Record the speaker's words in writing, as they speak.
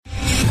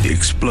The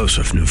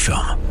explosive new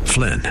film,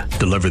 Flynn,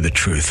 deliver the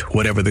truth,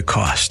 whatever the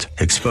cost,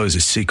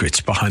 exposes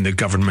secrets behind the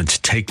government's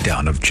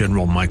takedown of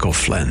General Michael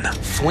Flynn.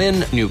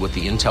 Flynn knew what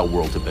the intel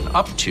world had been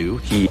up to.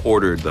 He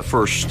ordered the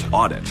first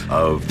audit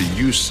of the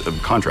use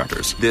of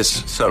contractors.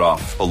 This set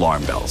off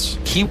alarm bells.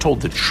 He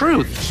told the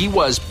truth. He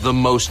was the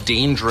most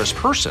dangerous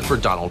person for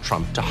Donald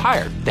Trump to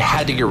hire. They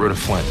had to get rid of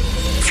Flynn.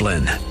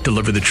 Flynn,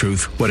 deliver the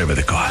truth, whatever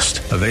the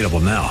cost. Available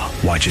now.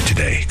 Watch it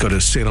today. Go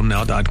to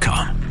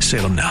salemnow.com.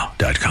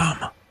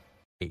 salemnow.com.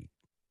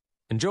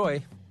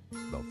 Enjoy.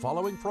 The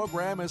following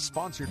program is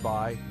sponsored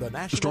by the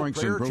National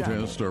Strikes and Prayer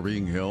protests Chapel. are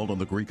being held on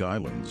the Greek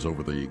islands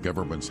over the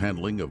government's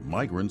handling of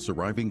migrants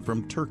arriving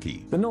from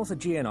Turkey. The North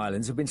Aegean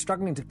Islands have been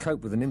struggling to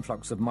cope with an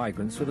influx of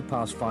migrants for the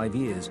past 5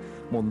 years.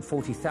 More than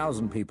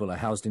 40,000 people are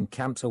housed in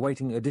camps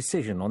awaiting a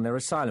decision on their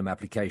asylum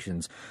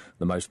applications.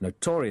 The most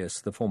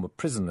notorious, the former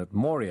prison at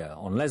Moria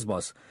on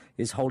Lesbos,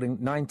 is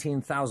holding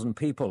 19,000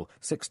 people,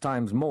 6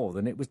 times more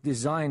than it was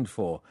designed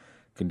for.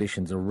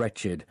 Conditions are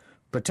wretched.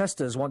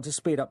 Protesters want to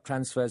speed up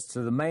transfers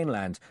to the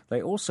mainland.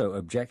 They also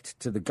object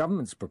to the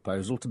government's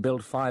proposal to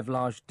build 5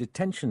 large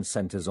detention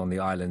centres on the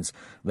islands.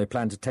 They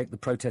plan to take the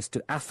protest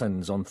to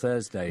Athens on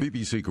Thursday.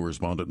 BBC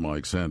correspondent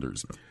Mike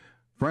Sanders.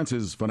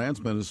 France's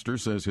finance minister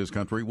says his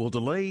country will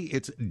delay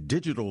its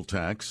digital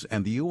tax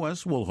and the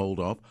U.S. will hold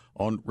off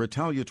on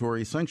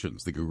retaliatory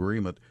sanctions. The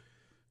agreement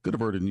could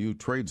avert a new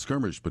trade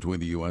skirmish between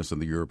the U.S.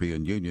 and the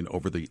European Union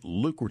over the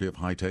lucrative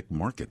high-tech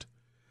market.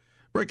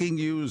 Breaking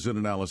news and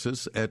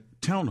analysis at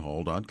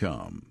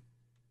townhall.com.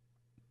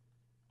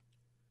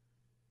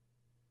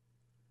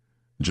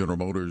 General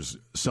Motors'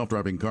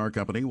 self-driving car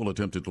company will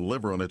attempt to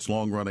deliver on its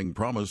long-running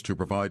promise to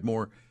provide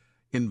more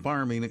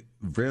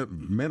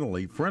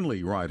environmentally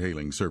friendly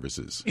ride-hailing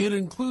services. It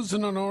includes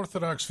an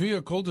unorthodox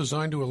vehicle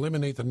designed to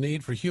eliminate the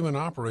need for human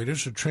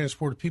operators to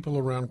transport people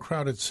around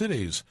crowded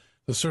cities.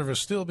 The service,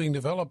 still being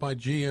developed by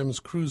GM's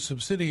Cruise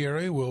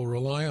subsidiary, will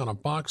rely on a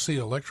boxy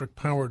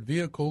electric-powered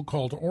vehicle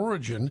called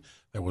Origin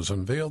that was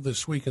unveiled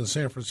this week in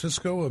San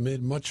Francisco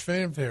amid much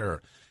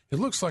fanfare. It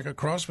looks like a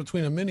cross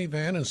between a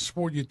minivan and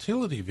sport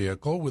utility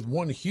vehicle, with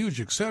one huge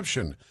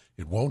exception.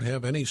 It won't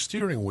have any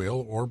steering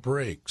wheel or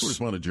brakes.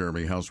 Correspondent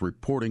Jeremy House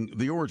reporting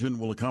the Origin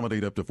will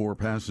accommodate up to 4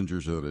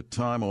 passengers at a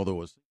time,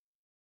 although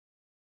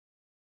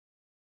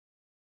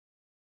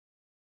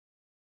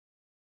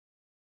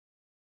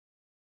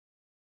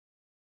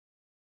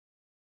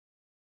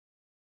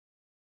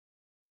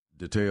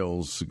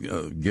details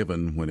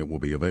given when it will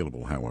be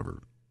available,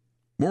 however.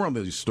 More on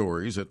these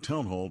stories at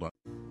townhall.com.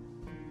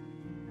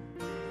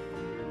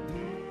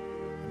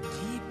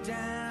 Deep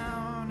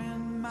down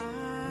in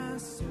my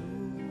soul,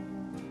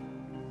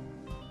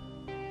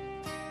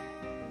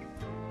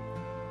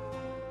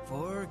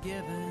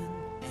 forgiven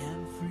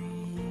and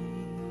free,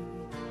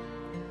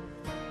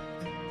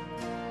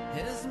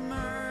 His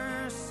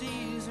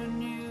mercies are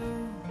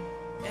new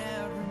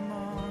every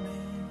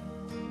morning,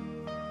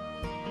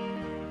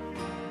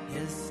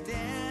 His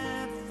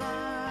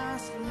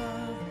steadfast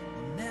love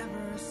will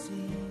never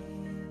cease.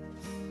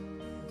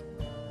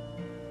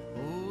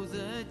 Oh,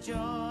 the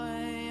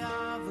joy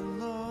of the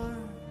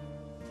Lord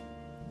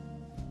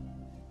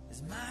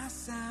is my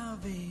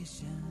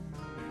salvation,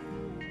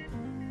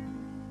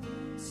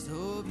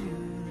 so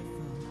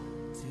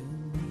beautiful to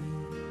me.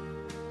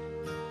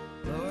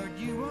 Lord,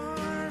 you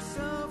are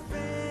so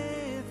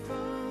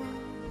faithful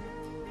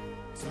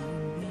to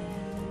me.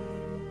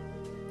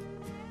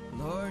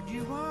 Lord,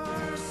 you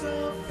are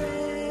so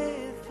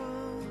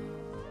faithful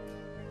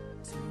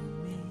to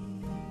me.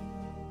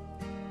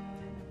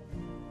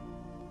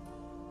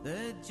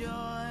 The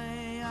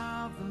joy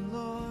of the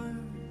Lord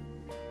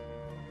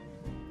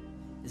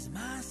is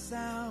my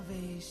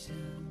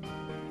salvation,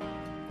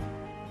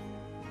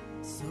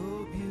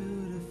 so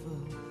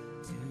beautiful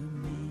to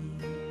me,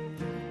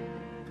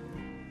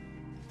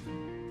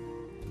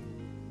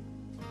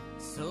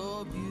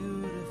 so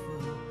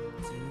beautiful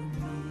to me.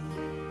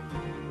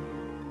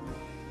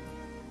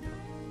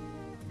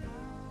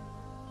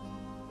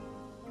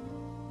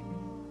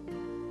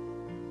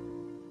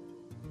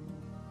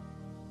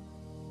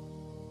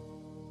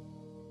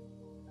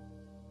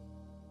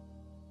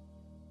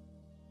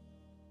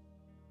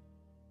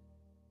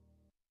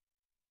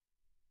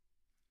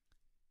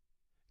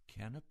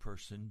 Can a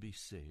person be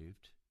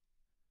saved?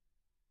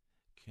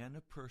 Can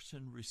a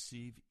person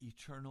receive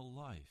eternal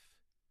life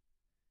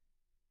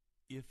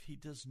if he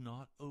does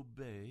not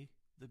obey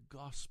the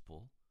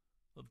gospel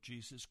of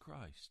Jesus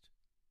Christ?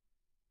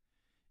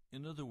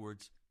 In other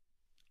words,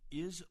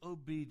 is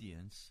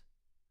obedience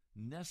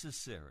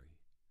necessary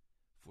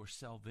for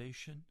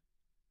salvation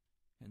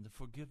and the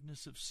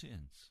forgiveness of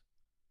sins?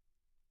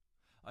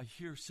 I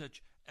hear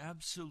such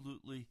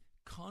absolutely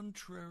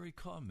contrary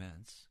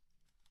comments.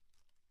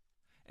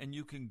 And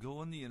you can go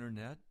on the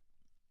internet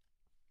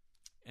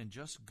and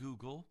just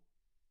Google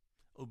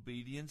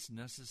obedience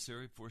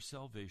necessary for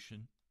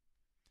salvation,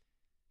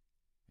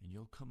 and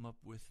you'll come up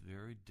with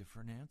very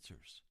different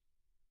answers.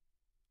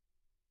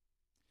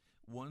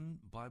 One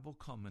Bible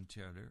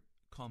commentator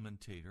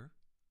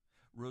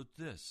wrote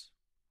this: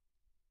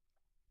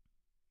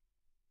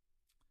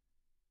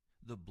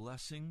 the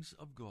blessings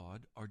of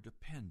God are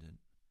dependent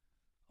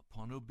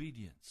upon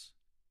obedience.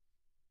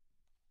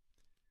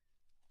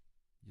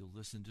 You'll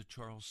listen to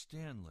Charles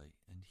Stanley,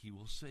 and he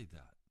will say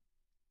that.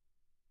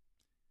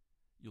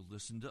 You'll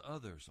listen to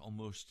others.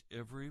 Almost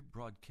every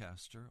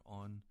broadcaster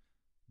on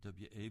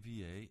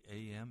WAVA,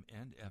 AM,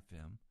 and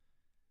FM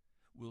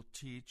will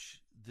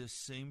teach this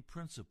same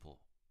principle.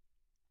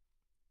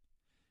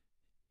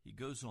 He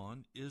goes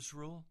on,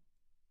 Israel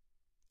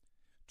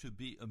to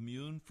be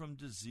immune from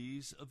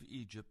disease of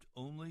Egypt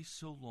only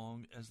so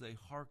long as they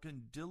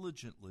hearkened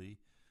diligently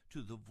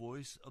to the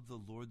voice of the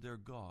Lord their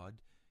God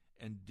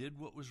and did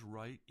what was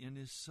right in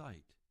his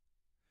sight.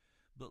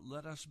 But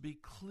let us be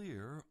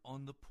clear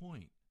on the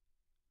point.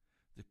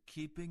 The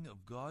keeping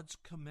of God's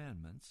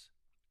commandments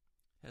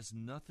has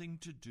nothing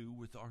to do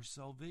with our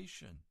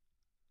salvation.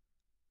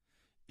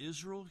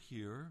 Israel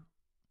here,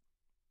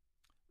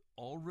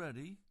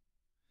 already,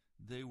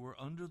 they were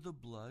under the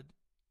blood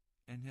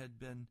and had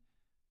been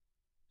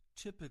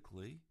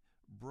typically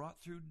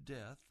brought through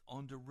death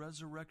onto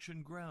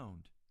resurrection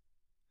ground.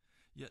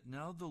 Yet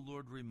now the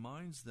Lord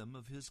reminds them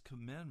of his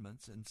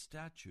commandments and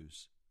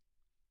statutes.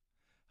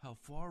 How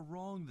far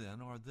wrong,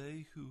 then, are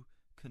they who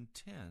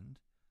contend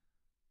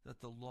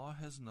that the law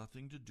has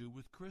nothing to do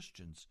with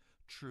Christians?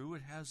 True,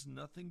 it has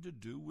nothing to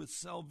do with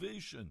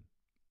salvation,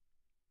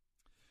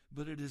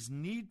 but it is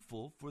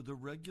needful for the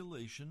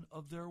regulation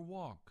of their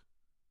walk.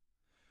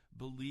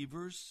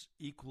 Believers,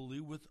 equally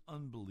with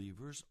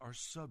unbelievers, are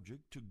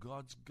subject to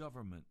God's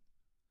government.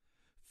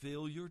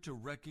 Failure to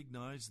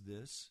recognize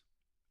this,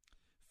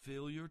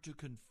 failure to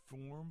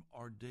conform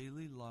our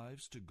daily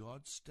lives to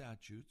God's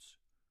statutes,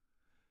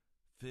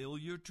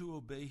 failure to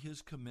obey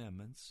his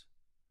commandments,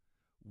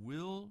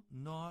 will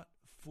not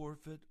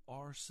forfeit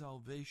our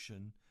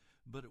salvation,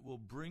 but it will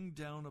bring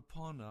down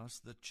upon us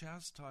the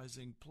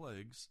chastising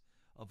plagues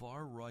of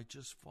our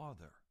righteous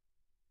Father.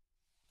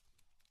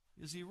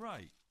 Is he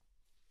right?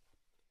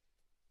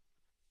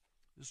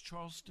 Is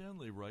Charles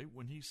Stanley right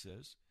when he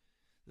says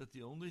that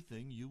the only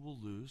thing you will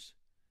lose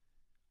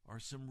are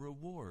some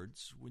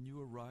rewards when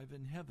you arrive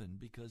in heaven,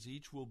 because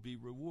each will be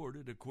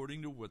rewarded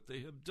according to what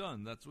they have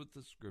done? That's what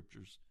the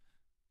Scriptures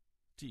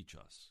teach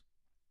us.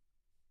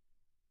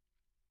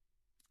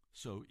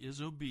 So,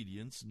 is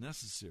obedience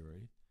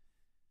necessary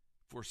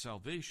for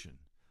salvation?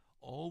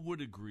 All would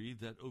agree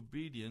that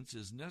obedience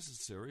is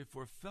necessary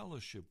for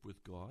fellowship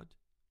with God.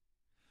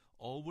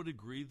 All would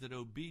agree that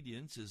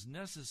obedience is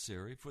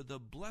necessary for the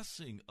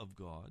blessing of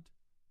God.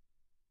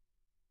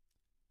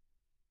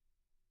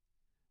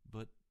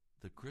 But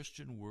the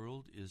Christian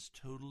world is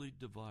totally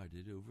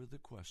divided over the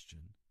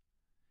question,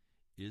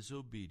 is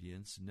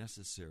obedience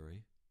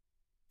necessary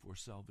for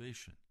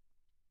salvation?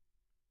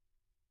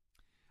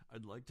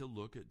 I'd like to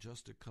look at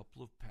just a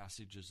couple of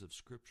passages of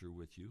Scripture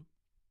with you.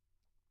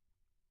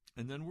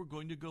 And then we're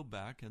going to go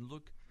back and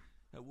look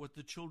at what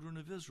the children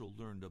of Israel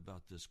learned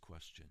about this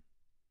question.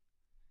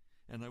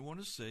 And I want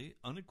to say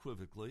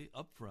unequivocally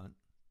up front,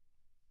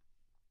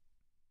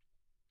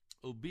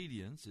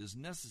 obedience is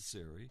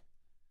necessary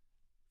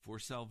for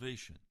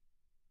salvation.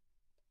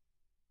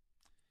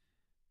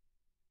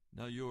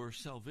 Now, your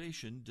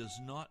salvation does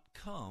not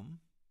come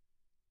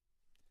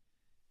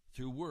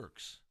through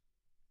works.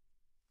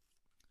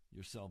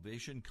 Your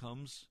salvation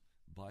comes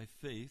by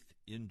faith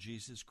in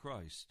Jesus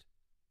Christ.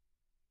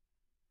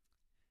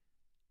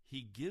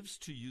 He gives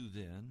to you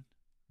then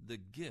the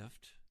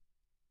gift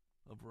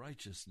of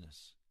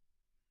righteousness.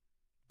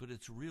 But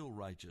it's real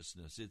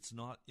righteousness. It's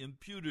not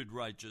imputed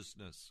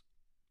righteousness.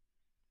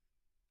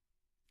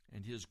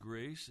 And his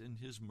grace and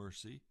his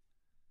mercy,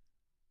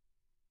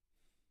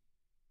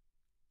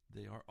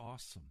 they are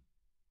awesome.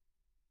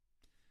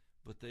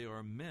 But they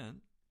are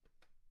meant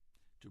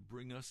to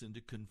bring us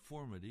into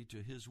conformity to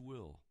his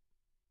will.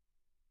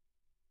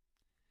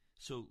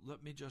 So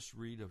let me just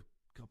read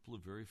a couple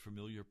of very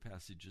familiar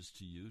passages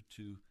to you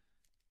to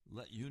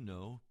let you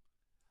know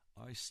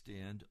I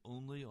stand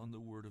only on the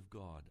Word of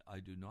God. I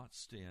do not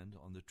stand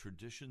on the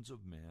traditions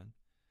of man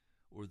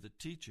or the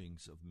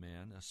teachings of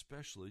man,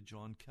 especially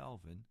John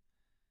Calvin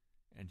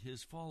and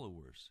his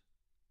followers.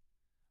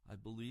 I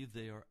believe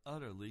they are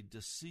utterly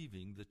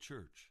deceiving the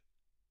church,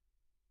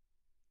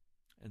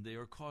 and they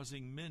are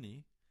causing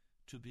many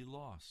to be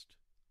lost.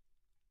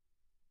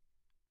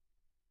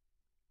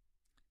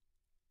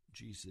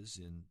 Jesus,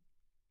 in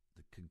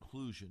the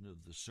conclusion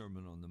of the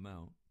Sermon on the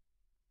Mount,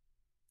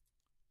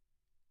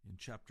 in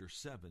chapter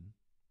 7,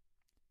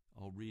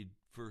 I'll read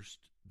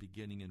first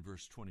beginning in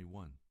verse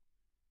 21.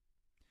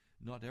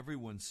 Not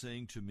everyone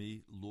saying to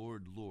me,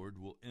 Lord, Lord,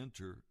 will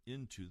enter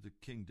into the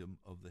kingdom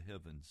of the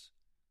heavens,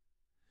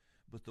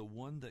 but the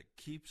one that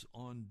keeps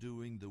on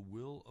doing the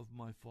will of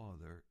my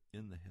Father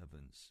in the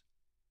heavens.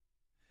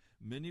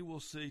 Many will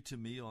say to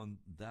me on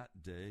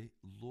that day,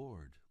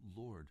 Lord,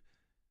 Lord,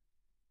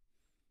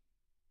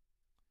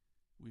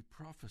 we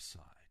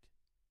prophesied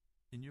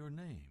in your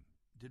name,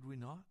 did we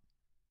not?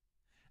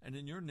 And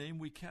in your name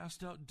we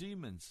cast out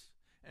demons,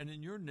 and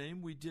in your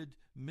name we did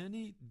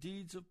many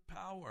deeds of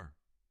power,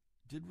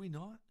 did we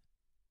not?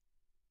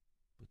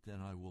 But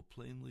then I will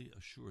plainly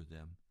assure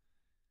them,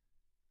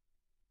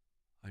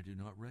 I do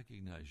not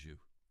recognize you.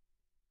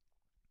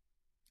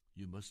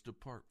 You must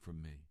depart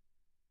from me,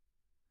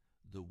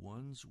 the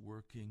ones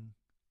working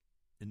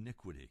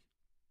iniquity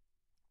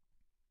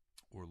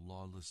or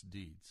lawless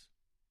deeds.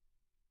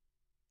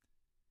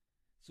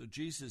 So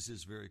Jesus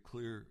is very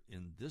clear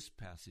in this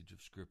passage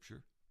of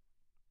Scripture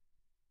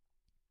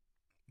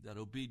that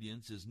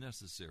obedience is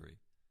necessary,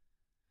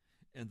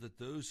 and that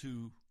those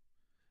who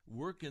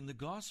work in the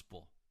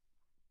gospel,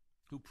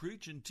 who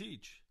preach and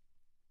teach,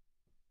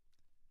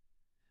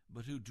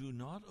 but who do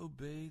not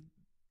obey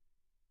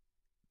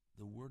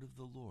the word of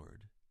the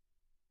Lord,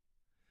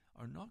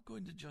 are not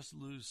going to just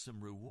lose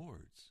some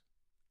rewards.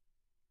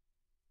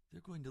 They're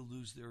going to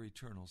lose their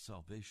eternal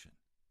salvation.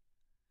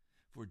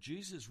 For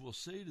Jesus will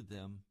say to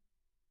them,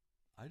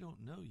 I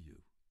don't know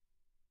you,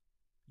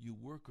 you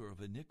worker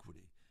of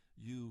iniquity,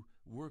 you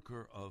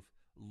worker of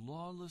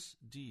lawless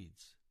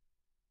deeds.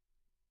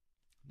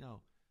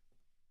 Now,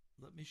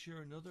 let me share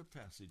another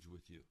passage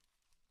with you.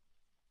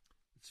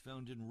 It's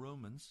found in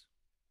Romans.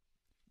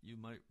 You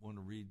might want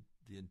to read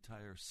the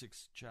entire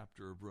 6th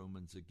chapter of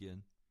Romans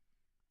again.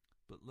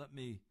 But let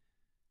me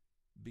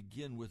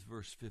begin with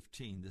verse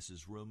 15. This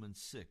is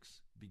Romans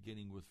 6,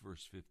 beginning with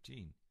verse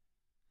 15.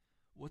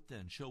 What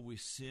then? Shall we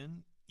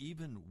sin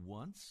even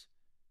once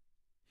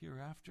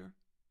hereafter,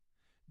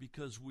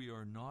 because we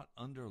are not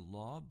under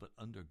law but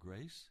under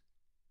grace?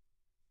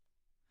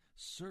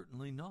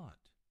 Certainly not.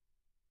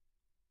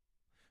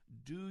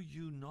 Do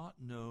you not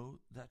know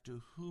that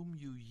to whom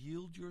you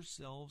yield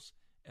yourselves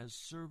as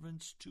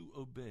servants to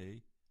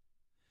obey,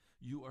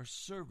 you are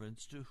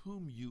servants to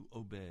whom you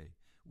obey,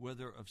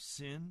 whether of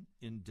sin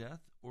in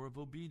death or of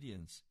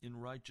obedience in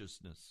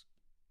righteousness?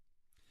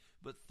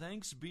 But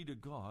thanks be to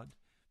God,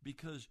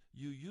 because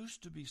you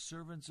used to be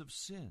servants of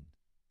sin,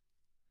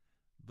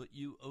 but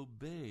you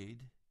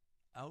obeyed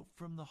out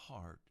from the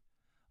heart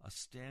a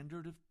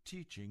standard of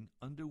teaching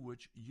unto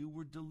which you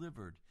were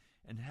delivered,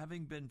 and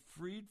having been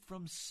freed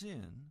from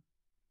sin,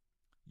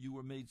 you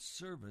were made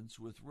servants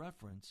with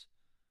reference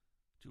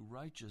to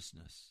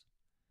righteousness.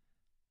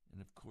 And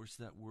of course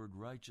that word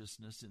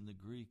righteousness in the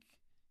Greek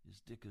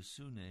is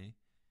dikasune,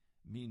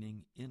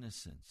 meaning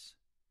innocence.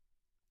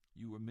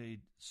 You were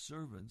made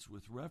servants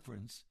with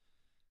reference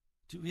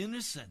to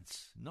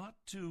innocence, not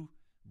to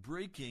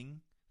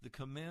breaking the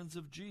commands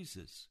of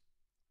Jesus.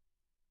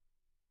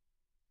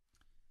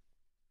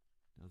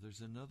 Now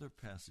there's another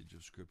passage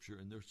of Scripture,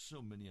 and there's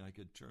so many I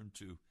could turn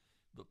to,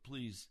 but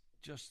please,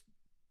 just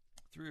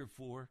 3 or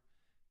 4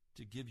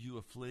 to give you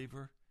a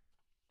flavor.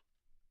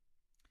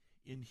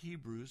 In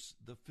Hebrews,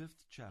 the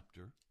 5th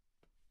chapter,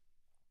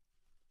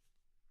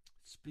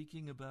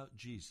 speaking about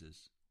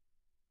Jesus,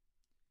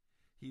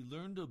 he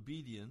learned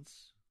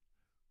obedience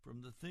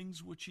from the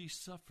things which he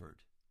suffered.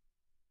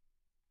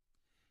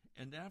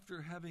 And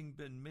after having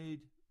been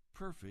made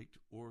perfect,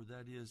 or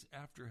that is,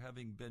 after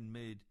having been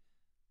made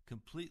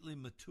completely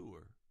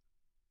mature,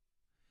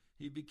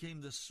 he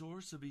became the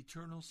source of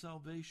eternal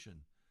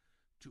salvation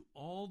to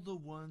all the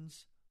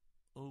ones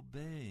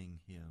obeying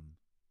him,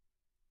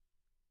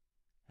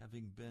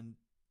 having been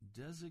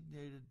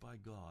designated by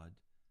God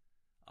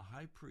a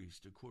high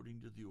priest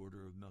according to the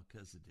order of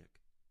Melchizedek.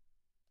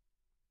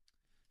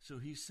 So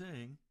he's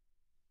saying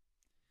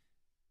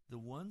the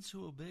ones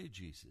who obey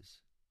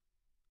Jesus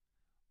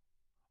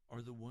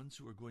are the ones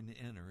who are going to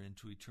enter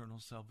into eternal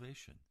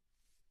salvation.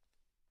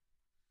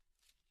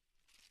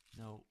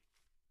 Now,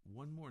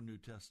 one more New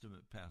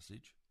Testament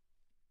passage.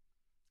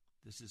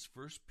 This is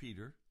 1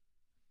 Peter.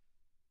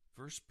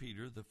 1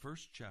 Peter, the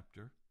 1st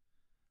chapter.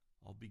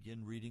 I'll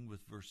begin reading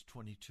with verse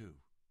 22.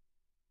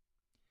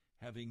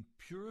 Having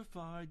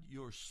purified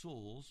your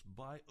souls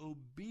by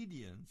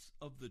obedience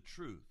of the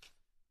truth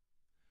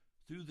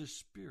through the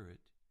Spirit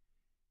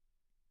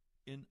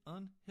in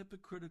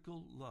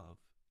unhypocritical love,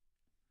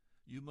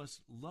 you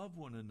must love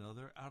one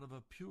another out of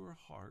a pure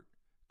heart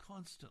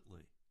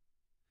constantly,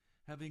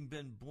 having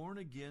been born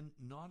again,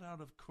 not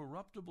out of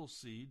corruptible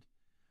seed,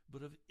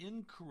 but of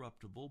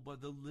incorruptible, by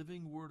the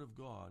living word of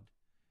God,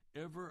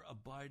 ever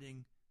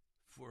abiding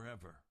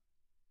forever.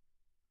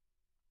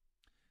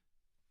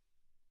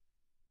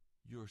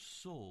 Your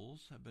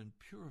souls have been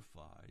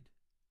purified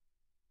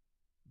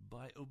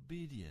by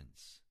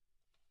obedience.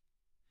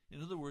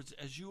 In other words,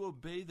 as you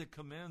obey the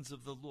commands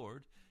of the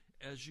Lord,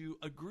 as you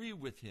agree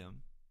with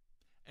him,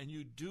 and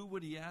you do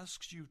what he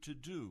asks you to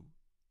do,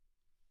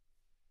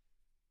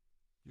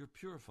 you're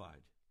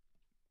purified.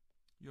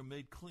 You're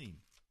made clean.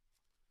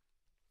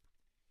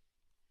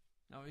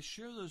 Now, I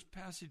share those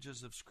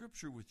passages of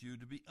Scripture with you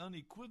to be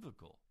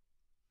unequivocal.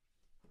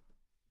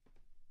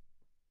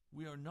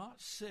 We are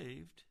not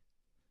saved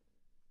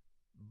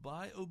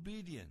by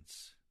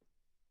obedience,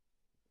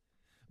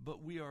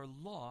 but we are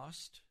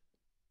lost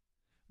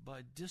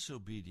by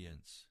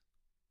disobedience.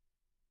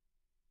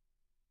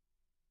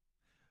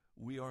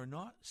 We are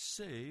not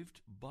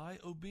saved by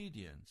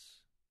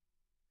obedience,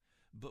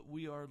 but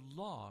we are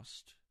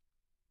lost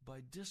by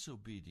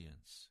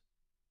disobedience.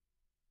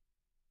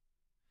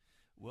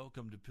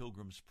 Welcome to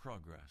Pilgrim's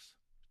Progress.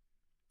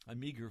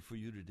 I'm eager for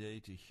you today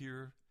to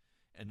hear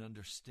and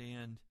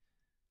understand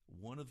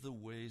one of the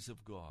ways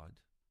of God.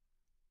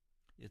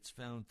 It's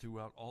found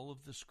throughout all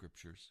of the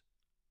scriptures.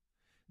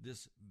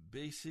 This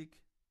basic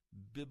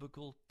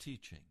biblical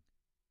teaching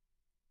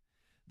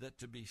that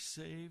to be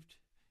saved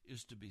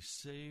is to be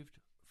saved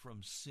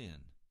from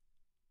sin.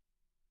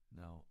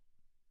 Now,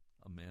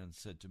 a man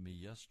said to me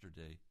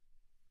yesterday,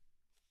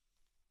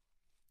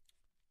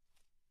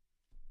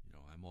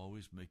 I'm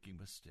always making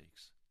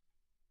mistakes.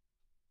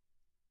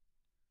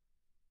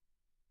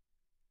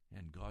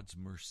 And God's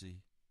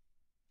mercy,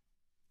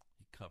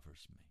 He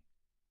covers me.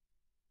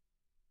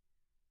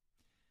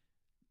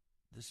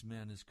 This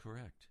man is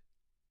correct.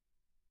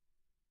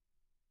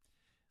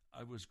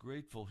 I was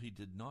grateful he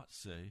did not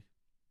say,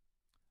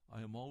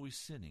 I am always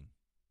sinning,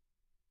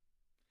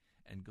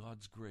 and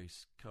God's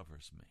grace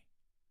covers me.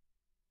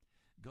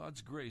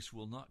 God's grace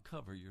will not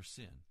cover your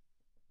sin.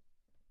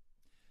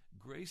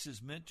 Grace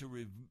is meant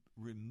to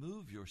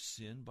remove your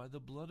sin by the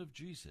blood of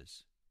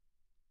Jesus.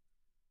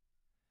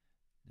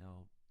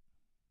 Now,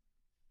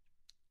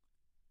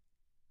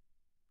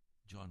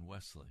 John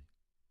Wesley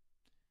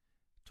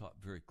taught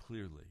very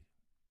clearly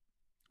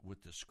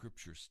what the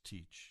scriptures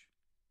teach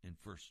in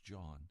 1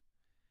 John,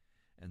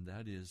 and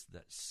that is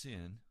that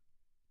sin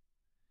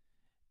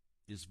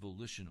is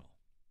volitional.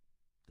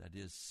 That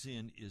is,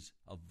 sin is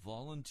a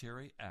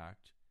voluntary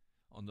act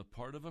on the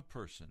part of a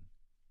person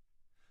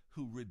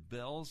who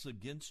rebels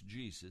against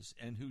Jesus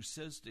and who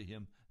says to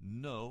him,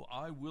 no,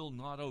 I will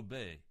not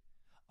obey.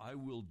 I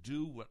will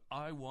do what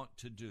I want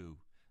to do.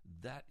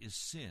 That is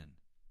sin.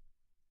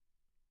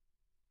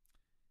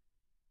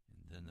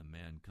 And then the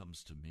man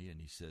comes to me and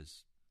he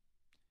says,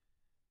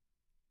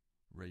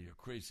 Ray, you're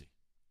crazy.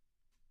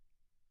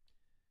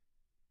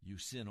 You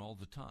sin all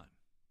the time.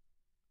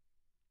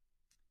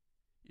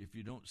 If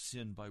you don't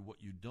sin by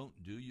what you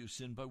don't do, you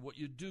sin by what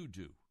you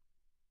do.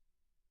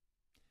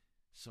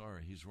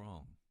 Sorry, he's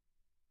wrong.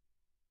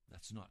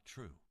 That's not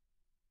true.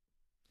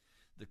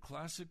 The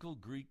classical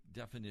Greek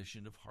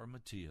definition of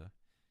harmatia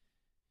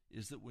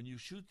is that when you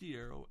shoot the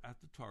arrow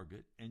at the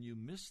target and you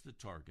miss the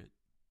target,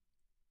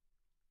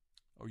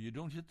 or you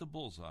don't hit the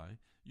bullseye,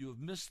 you have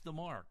missed the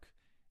mark.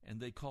 And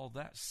they call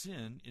that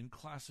sin in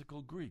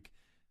classical Greek.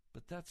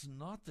 But that's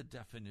not the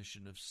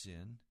definition of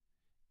sin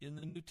in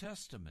the New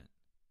Testament.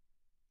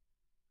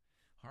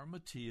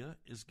 Harmatia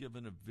is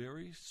given a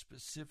very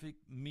specific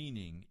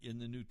meaning in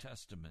the New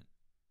Testament.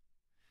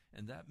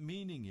 And that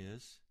meaning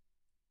is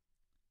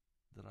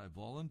that I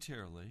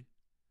voluntarily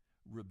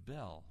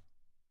rebel,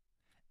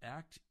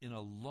 act in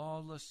a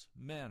lawless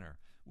manner.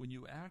 When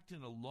you act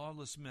in a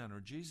lawless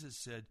manner, Jesus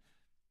said,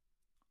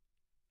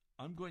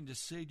 I'm going to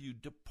say to you,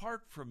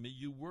 depart from me,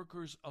 you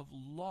workers of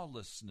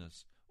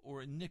lawlessness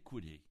or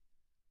iniquity.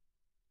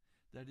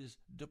 That is,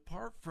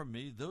 depart from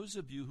me, those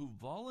of you who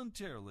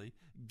voluntarily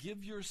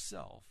give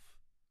yourself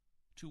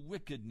to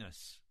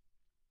wickedness.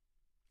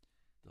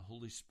 The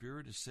Holy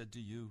Spirit has said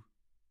to you,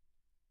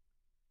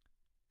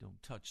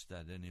 don't touch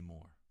that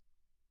anymore.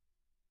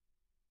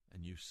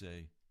 And you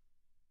say,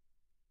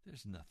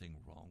 there's nothing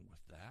wrong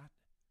with that.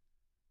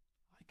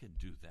 I can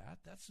do that.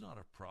 That's not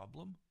a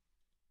problem.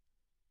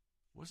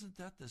 Wasn't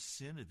that the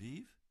sin of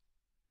Eve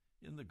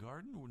in the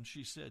garden when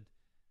she said,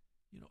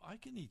 I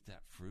can eat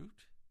that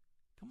fruit.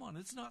 Come on,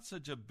 it's not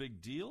such a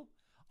big deal.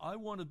 I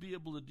want to be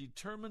able to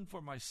determine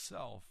for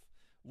myself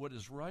what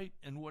is right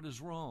and what is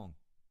wrong.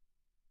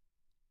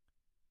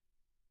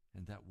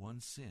 And that one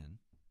sin,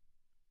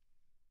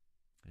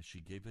 as she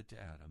gave it to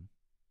Adam,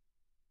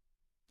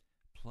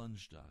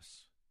 plunged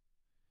us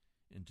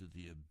into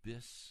the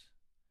abyss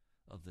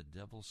of the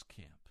devil's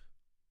camp.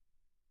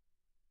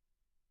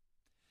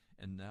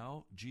 And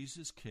now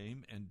Jesus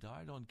came and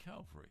died on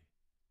Calvary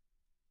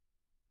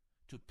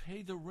to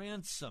pay the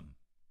ransom.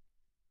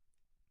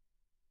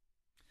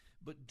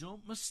 But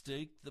don't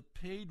mistake the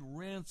paid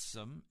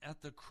ransom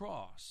at the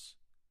cross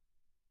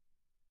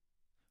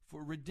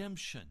for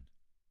redemption.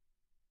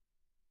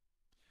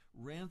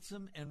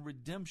 Ransom and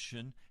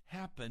redemption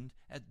happened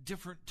at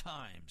different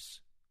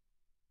times.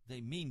 They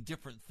mean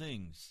different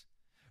things.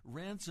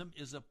 Ransom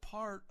is a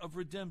part of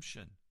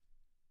redemption,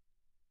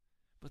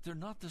 but they're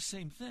not the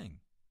same thing.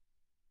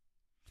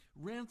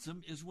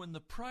 Ransom is when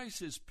the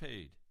price is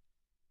paid.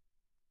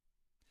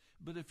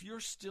 But if you're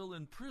still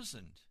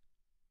imprisoned,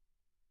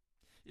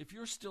 if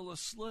you're still a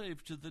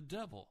slave to the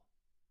devil,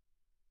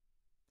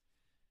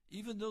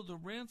 even though the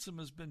ransom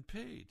has been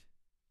paid,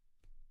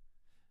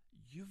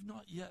 you've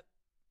not yet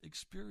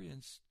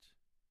experienced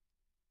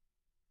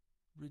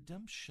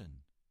redemption.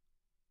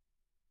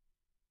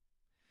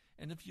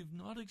 And if you've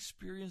not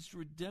experienced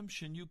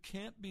redemption, you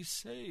can't be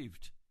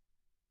saved.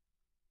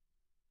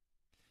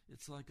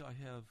 It's like I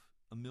have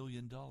 $1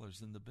 million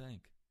in the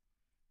bank.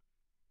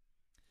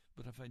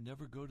 But if I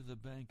never go to the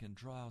bank and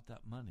draw out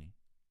that money,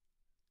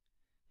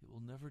 it will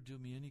never do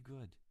me any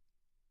good.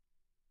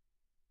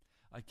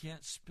 I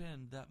can't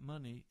spend that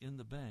money in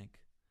the bank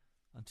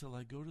until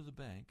I go to the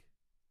bank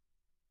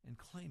and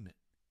claim it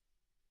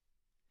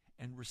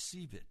and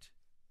receive it.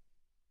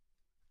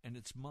 And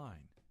it's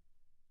mine.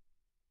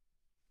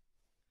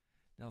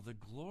 Now, the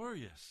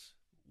glorious,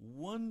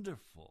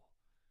 wonderful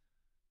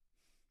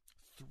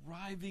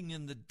thriving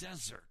in the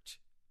desert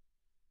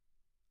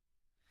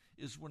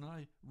is when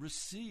I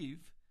receive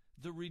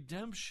the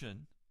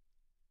redemption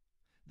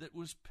that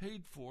was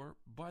paid for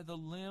by the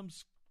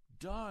Lamb's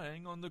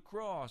dying on the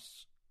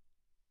cross.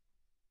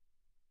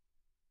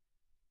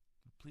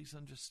 Please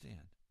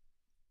understand,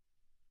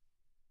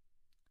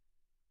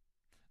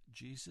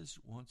 Jesus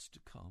wants to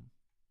come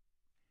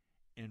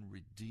and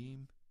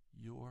redeem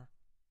your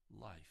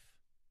life.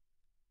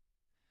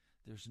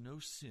 There's no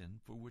sin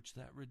for which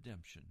that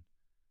redemption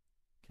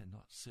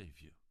cannot save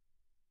you.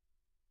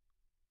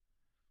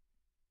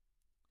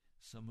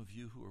 Some of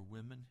you who are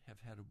women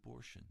have had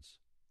abortions.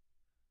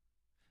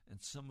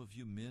 And some of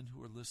you men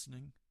who are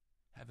listening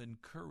have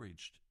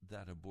encouraged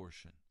that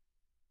abortion.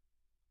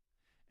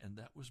 And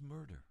that was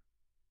murder.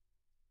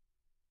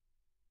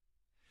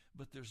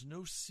 But there's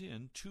no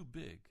sin too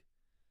big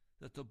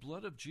that the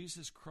blood of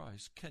Jesus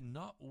Christ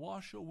cannot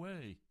wash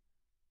away.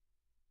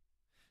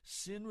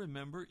 Sin,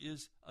 remember,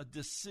 is a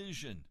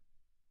decision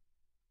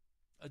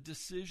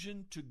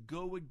to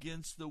go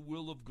against the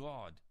will of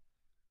God.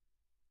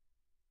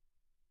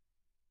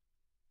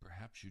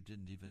 Perhaps you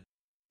didn't even,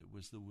 it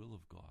was the will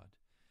of God.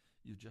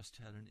 You just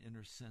had an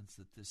inner sense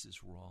that this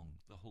is wrong.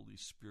 The Holy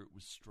Spirit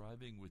was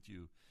striving with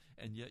you,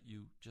 and yet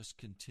you just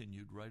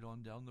continued right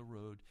on down the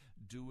road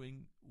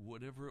doing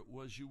whatever it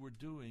was you were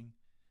doing,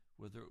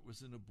 whether it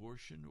was an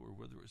abortion or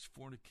whether it was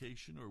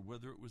fornication or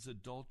whether it was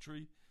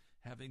adultery,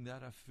 having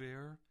that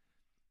affair,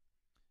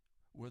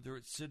 whether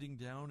it's sitting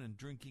down and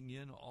drinking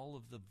in all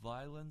of the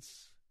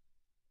violence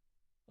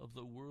of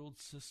the world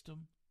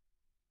system,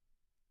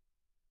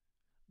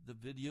 the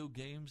video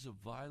games of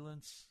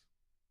violence,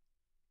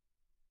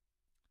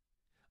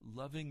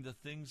 loving the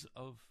things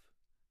of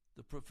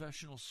the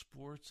professional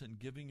sports and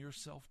giving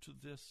yourself to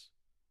this.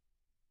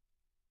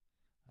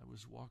 I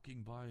was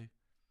walking by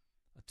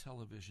a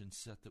television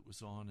set that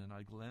was on, and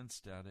I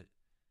glanced at it,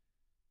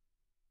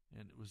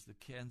 and it was the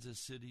Kansas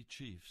City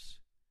Chiefs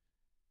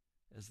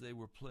as they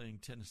were playing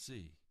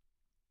Tennessee.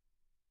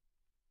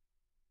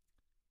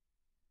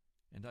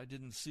 And I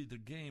didn't see the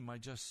game, I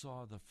just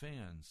saw the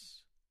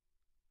fans,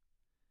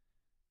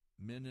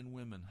 men and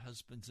women,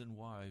 husbands and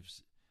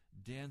wives,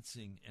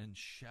 dancing and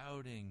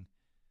shouting,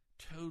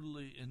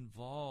 totally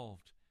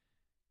involved.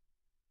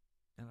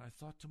 And I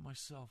thought to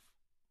myself,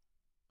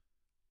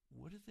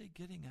 what are they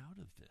getting out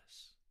of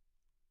this?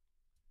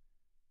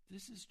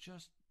 This is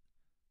just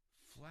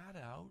flat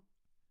out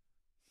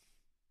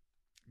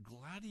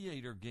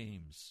gladiator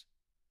games.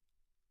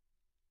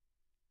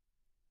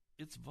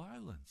 It's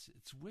violence.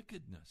 It's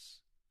wickedness.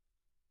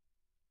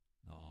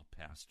 Oh,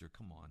 Pastor,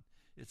 come on.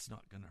 It's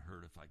not going to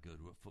hurt if I go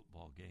to a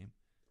football game.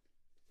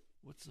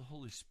 What's the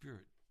Holy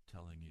Spirit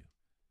telling you?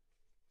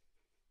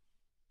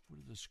 What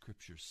do the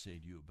Scriptures say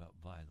to you about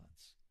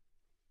violence?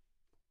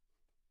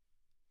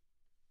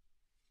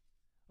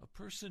 A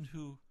person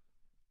who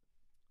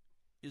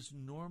is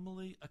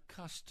normally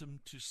accustomed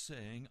to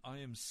saying, I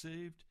am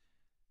saved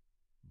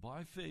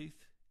by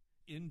faith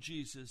in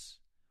Jesus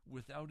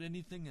without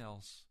anything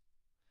else,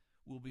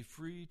 will be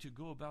free to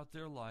go about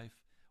their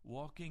life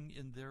walking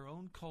in their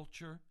own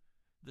culture,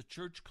 the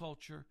church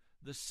culture,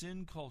 the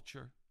sin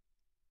culture.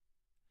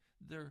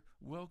 They're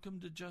welcome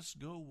to just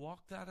go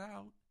walk that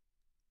out.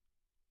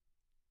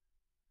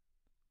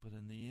 But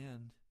in the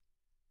end,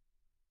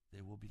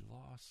 they will be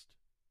lost.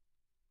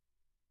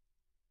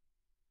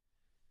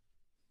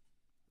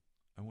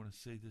 I want to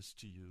say this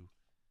to you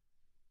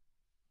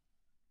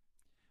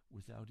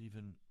without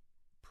even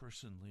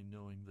personally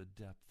knowing the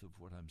depth of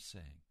what I'm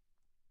saying.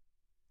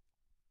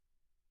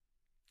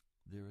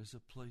 There is a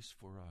place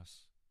for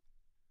us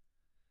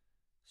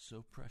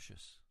so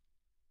precious,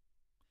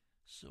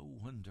 so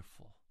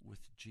wonderful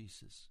with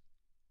Jesus.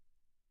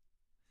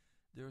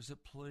 There is a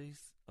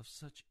place of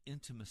such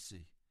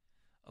intimacy,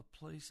 a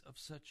place of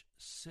such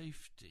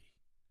safety,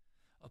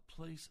 a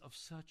place of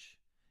such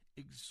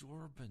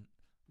exorbitant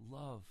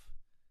love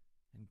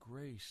and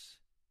grace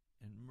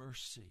and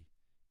mercy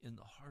in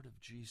the heart of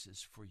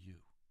Jesus for you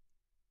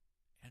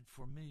and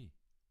for me.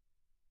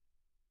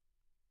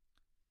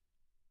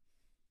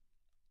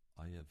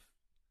 I have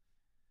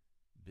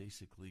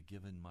basically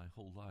given my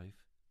whole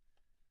life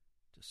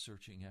to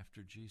searching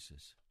after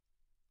Jesus.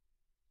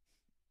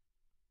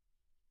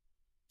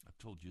 I've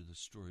told you this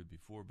story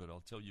before, but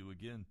I'll tell you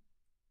again.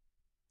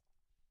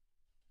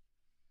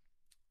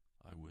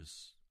 I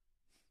was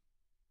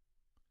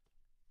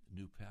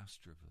new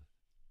pastor of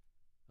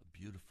a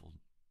beautiful,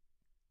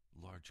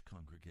 large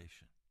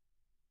congregation.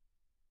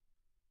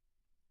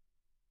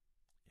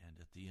 And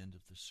at the end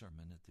of the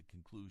sermon, at the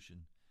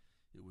conclusion,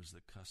 it was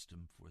the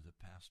custom for the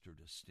pastor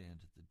to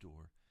stand at the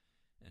door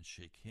and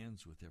shake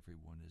hands with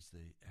everyone as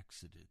they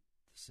exited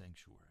the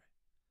sanctuary.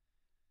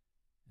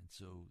 And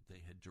so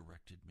they had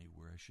directed me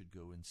where I should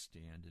go and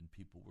stand, and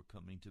people were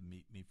coming to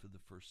meet me for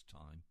the first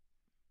time.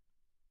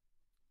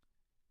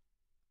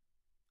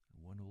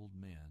 One old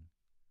man,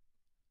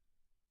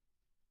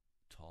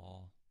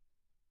 tall,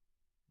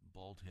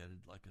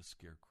 bald-headed like a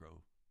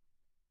scarecrow,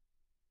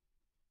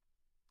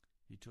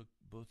 he took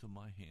both of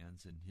my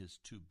hands in his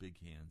two big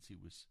hands. He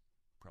was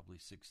probably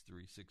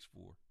 6'3",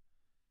 6'4".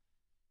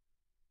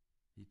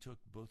 He took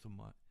both of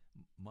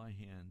my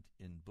hand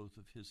in both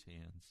of his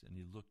hands, and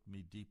he looked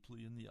me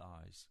deeply in the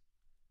eyes.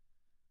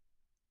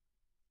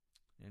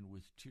 And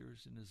with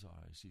tears in his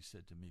eyes, he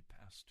said to me,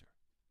 "Pastor,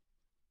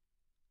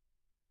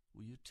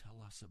 will you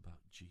tell us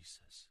about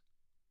Jesus?"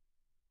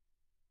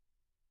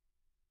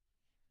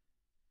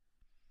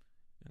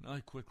 And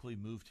I quickly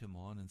moved him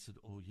on and said,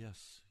 "Oh,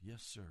 yes,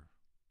 sir.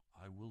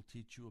 I will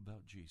teach you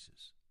about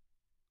Jesus."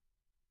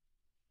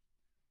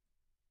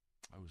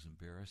 I was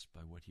embarrassed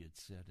by what he had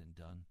said and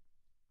done.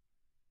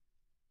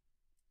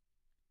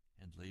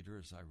 And later,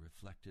 as I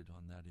reflected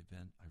on that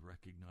event, I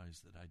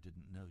recognized that I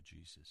didn't know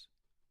Jesus.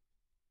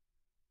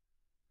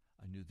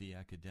 I knew the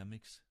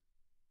academics.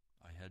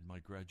 I had my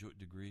graduate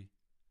degree.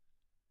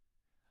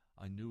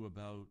 I knew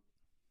about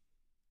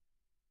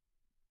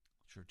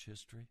church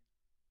history.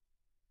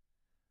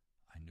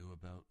 I knew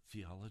about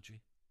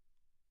theology.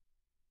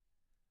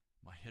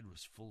 My head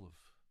was full of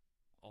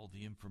all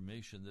the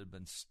information that had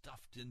been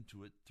stuffed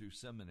into it through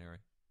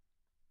seminary,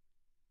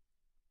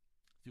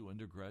 through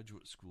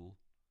undergraduate school,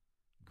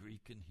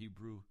 Greek and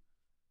Hebrew.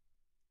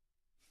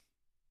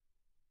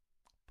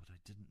 But I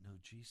didn't know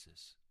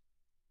Jesus.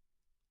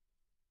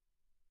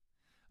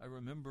 I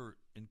remember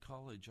in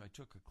college I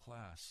took a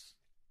class,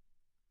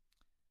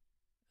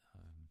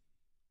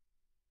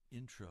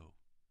 Intro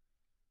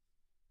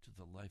to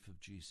the Life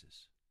of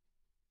Jesus.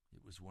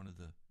 It was one of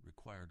the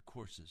required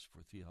courses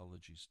for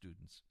theology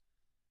students.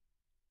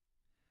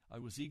 I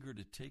was eager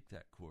to take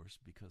that course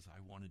because I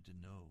wanted to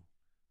know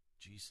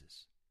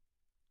Jesus.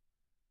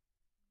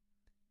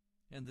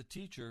 And the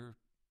teacher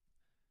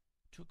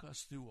took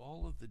us through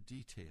all of the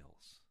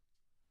details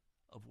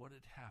of what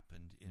had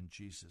happened in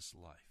Jesus'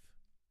 life.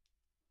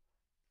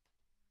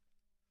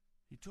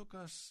 He took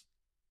us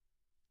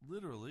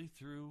literally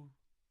through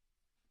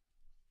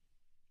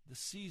the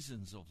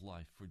seasons of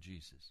life for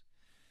Jesus.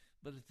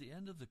 But at the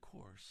end of the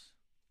course,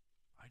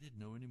 I didn't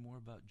know any more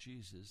about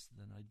Jesus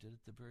than I did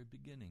at the very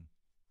beginning.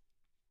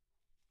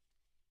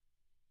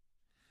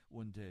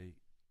 One day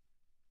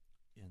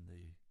in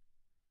the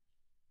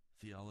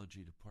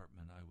theology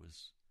department, I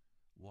was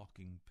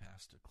walking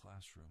past a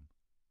classroom,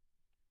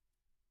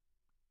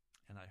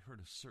 and I heard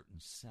a certain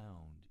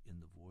sound in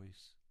the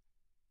voice,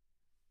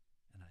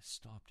 and I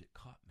stopped. It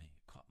caught me.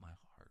 It caught my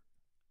heart.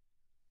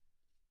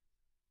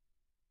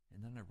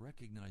 And then I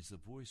recognized the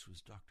voice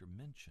was Dr.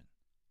 Minchin.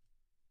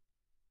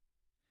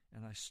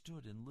 And I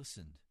stood and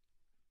listened.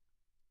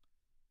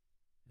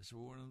 As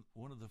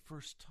one of the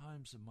first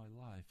times in my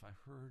life, I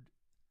heard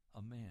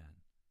a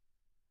man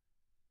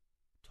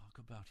talk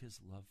about his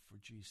love for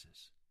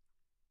Jesus.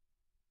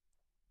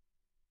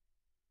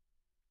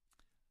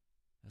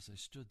 As I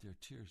stood there,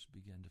 tears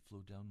began to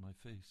flow down my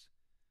face,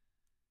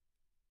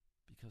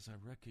 because I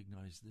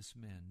recognized this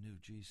man knew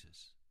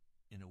Jesus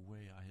in a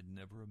way I had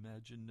never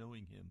imagined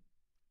knowing him.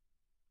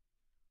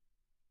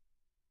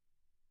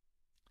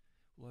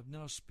 Well, I've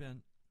now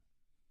spent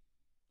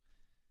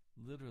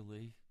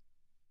literally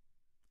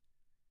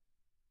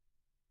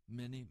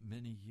many,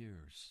 many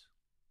years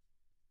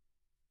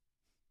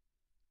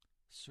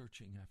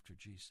searching after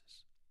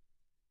Jesus.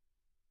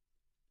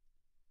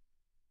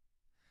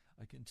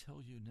 I can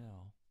tell you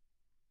now,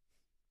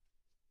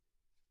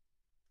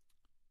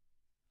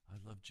 I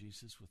love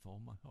Jesus with all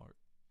my heart.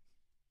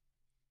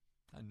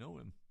 I know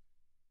him.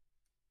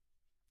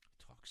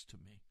 He talks to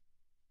me.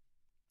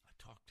 I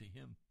talk to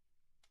him.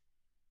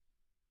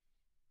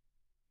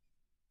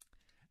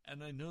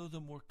 And I know the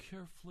more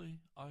carefully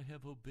I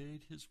have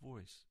obeyed his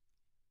voice,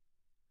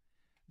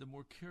 the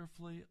more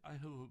carefully I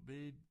have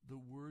obeyed the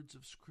words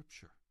of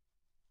Scripture.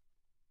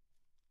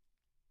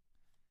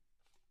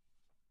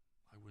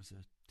 I was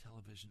a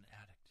television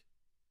addict.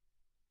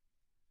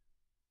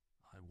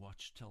 I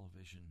watched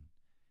television.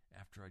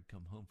 After I'd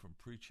come home from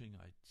preaching,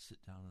 I'd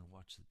sit down and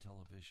watch the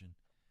television.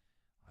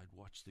 I'd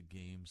watch the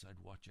games.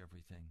 I'd watch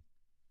everything.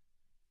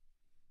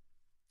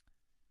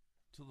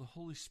 Till the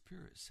Holy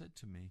Spirit said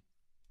to me,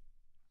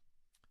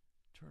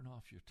 "Turn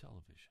off your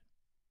television."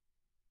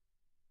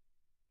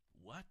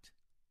 What?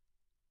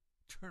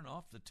 Turn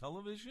off the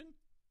television?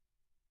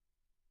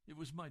 It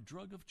was my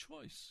drug of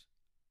choice.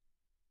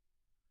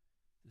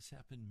 This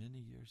happened many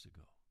years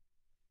ago.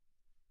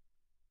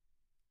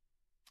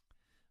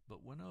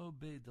 But when I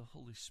obeyed the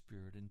Holy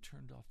Spirit and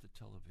turned off the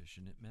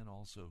television, it meant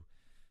also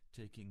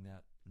taking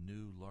that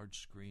new large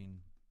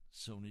screen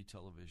Sony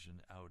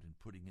television out and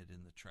putting it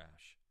in the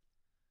trash.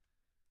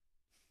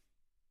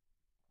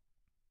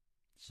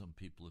 Some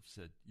people have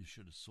said, "You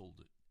should have sold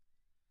it."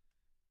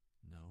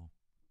 No.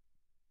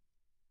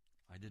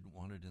 I didn't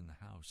want it in the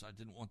house. I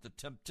didn't want the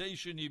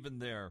temptation even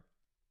there.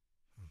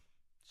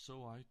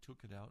 So I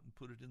took it out and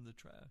put it in the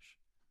trash.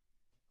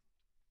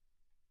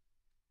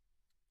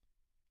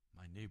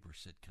 My neighbor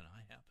said, "Can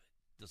I have it?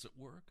 Does it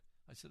work?"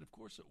 I said, "Of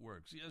course it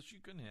works. Yes, you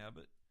can have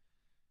it."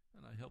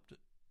 And I helped it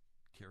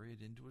carry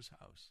it into his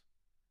house.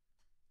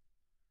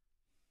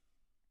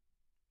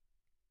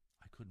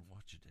 I couldn't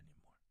watch it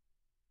anymore,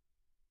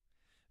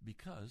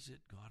 because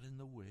it got in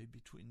the way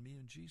between me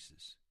and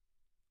Jesus.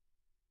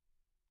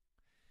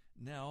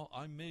 Now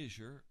I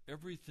measure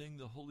everything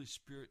the Holy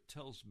Spirit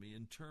tells me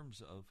in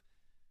terms of,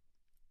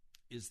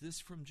 is this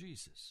from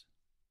Jesus?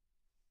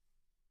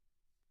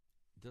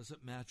 Does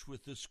it match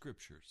with the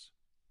Scriptures?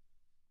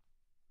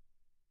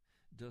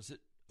 Does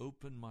it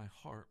open my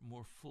heart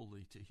more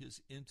fully to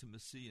His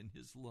intimacy and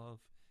His love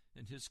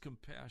and His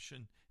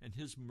compassion and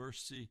His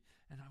mercy?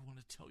 And I want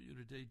to tell you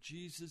today,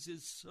 Jesus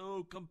is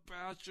so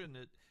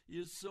compassionate. He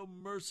is so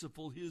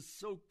merciful. He is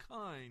so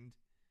kind.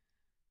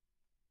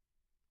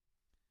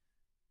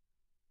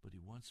 But He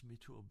wants me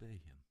to obey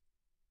Him.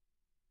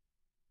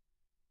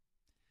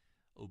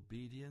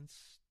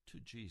 Obedience to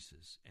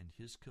Jesus and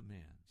His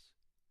commands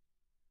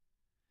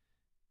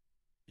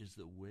is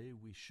the way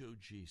we show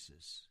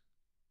Jesus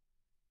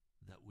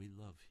that we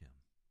love Him.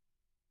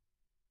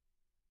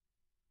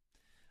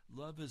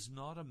 Love is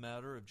not a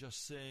matter of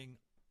just saying,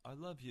 I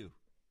love you.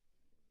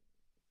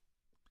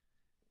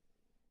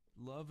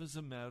 Love is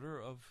a matter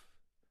of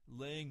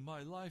laying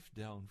my life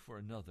down for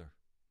another.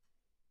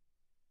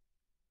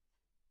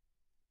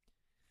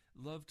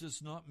 Love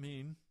does not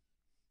mean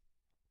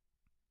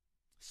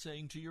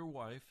saying to your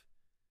wife,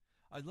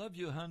 I love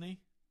you, honey.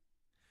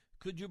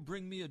 Could you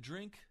bring me a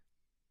drink?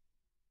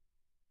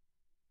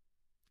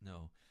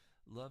 No,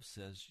 love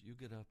says you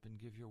get up and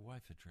give your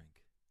wife a drink.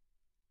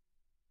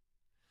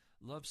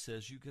 Love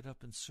says you get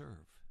up and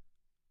serve.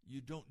 You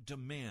don't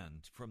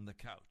demand from the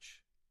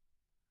couch.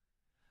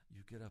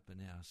 You get up and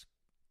ask,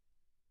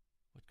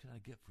 what can I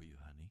get for you,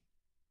 honey?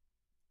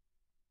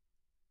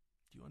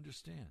 Do you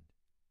understand?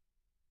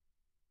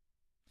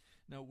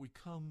 Now we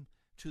come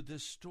to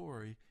this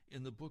story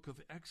in the book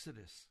of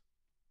Exodus.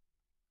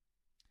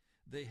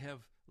 They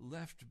have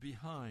left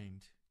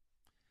behind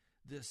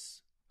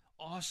this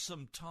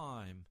awesome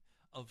time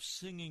of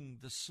singing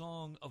the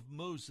song of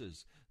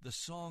Moses, the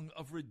song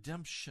of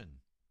redemption.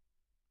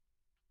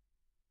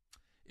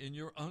 In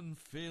your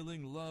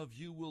unfailing love,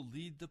 you will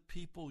lead the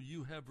people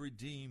you have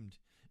redeemed.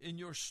 In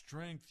your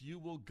strength, you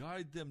will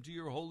guide them to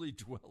your holy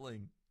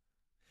dwelling.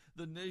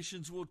 The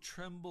nations will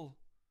tremble.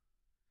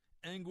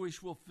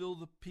 Anguish will fill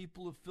the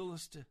people of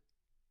Philistia.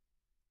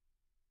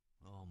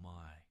 Oh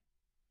my.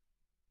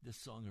 This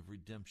song of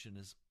redemption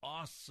is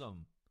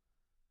awesome.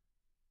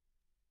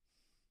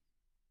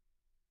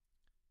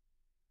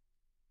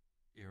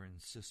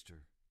 Aaron's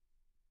sister,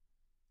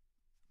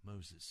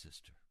 Moses'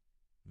 sister,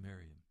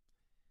 Miriam,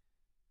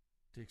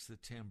 takes the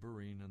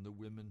tambourine and the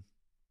women,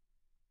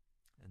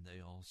 and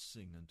they all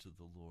sing unto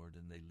the Lord,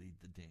 and they lead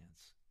the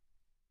dance.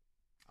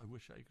 I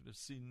wish I could have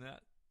seen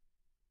that.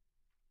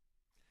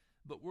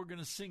 But we're going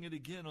to sing it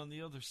again on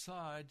the other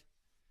side.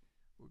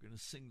 We're going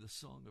to sing the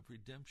song of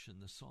redemption,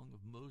 the song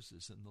of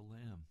Moses and the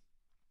Lamb.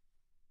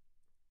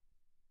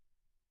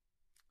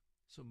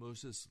 So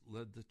Moses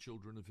led the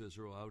children of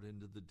Israel out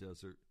into the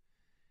desert,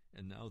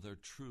 and now they're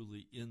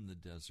truly in the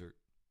desert.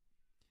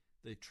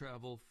 They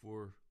travel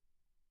for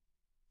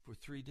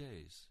 3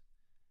 days,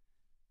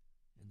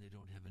 and they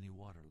don't have any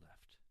water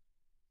left.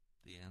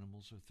 The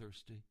animals are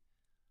thirsty.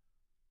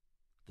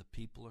 The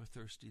people are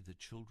thirsty. The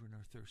children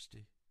are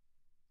thirsty.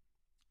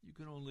 You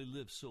can only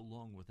live so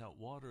long without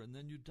water, and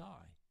then you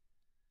die.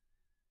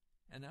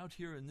 And out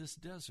here in this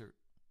desert,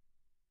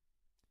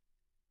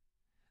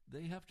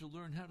 they have to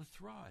learn how to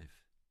thrive.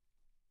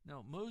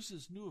 Now,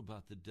 Moses knew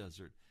about the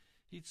desert.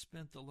 He'd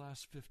spent the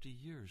last 50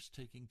 years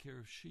taking care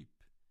of sheep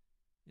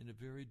in a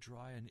very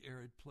dry and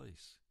arid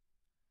place.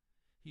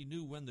 He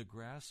knew when the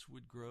grass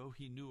would grow.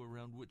 He knew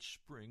around which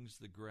springs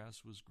the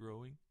grass was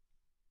growing.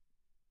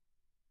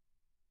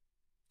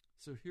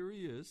 So here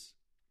he is,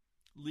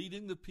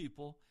 leading the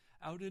people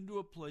out into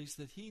a place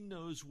that he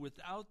knows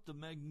without the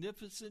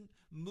magnificent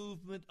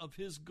movement of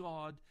his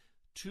God,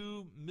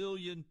 2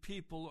 million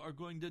people are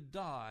going to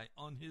die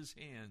on his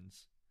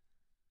hands.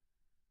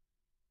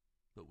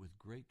 But with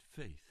great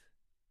faith,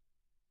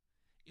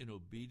 in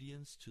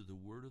obedience to the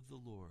word of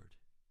the Lord,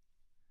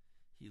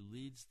 he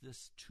leads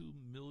this 2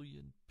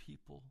 million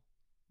people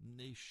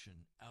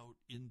nation out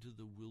into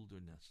the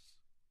wilderness.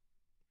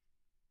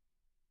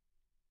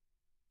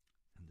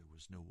 And there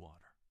was no water.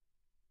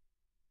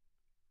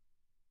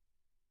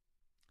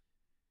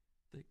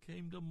 They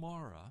came to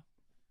Marah,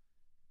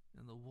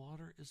 and the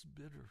water is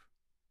bitter.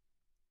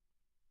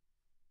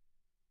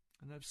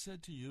 And I've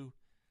said to you,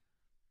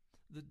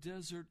 the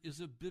desert is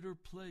a bitter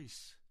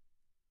place.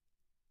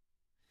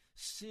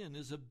 Sin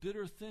is a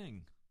bitter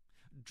thing.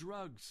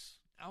 Drugs,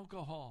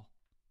 alcohol,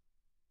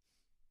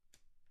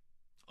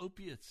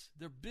 opiates,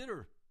 they're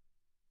bitter.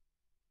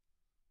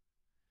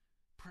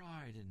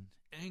 Pride and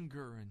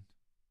anger and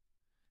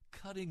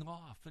cutting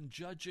off and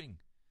judging.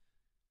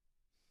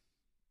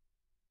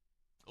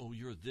 Oh,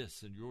 you're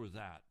this and you're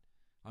that.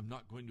 I'm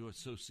not going to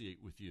associate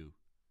with you.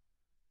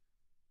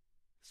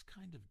 This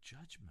kind of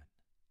judgment,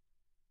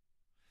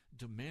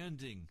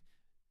 demanding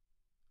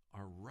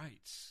our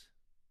rights.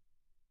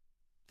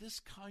 This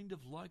kind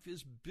of life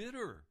is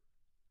bitter.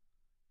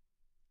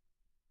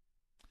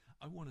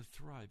 I want to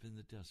thrive in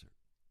the desert.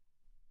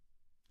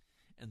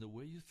 And the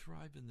way you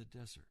thrive in the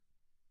desert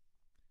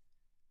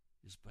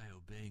is by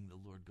obeying the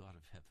Lord God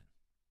of heaven.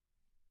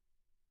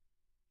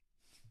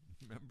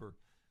 Remember,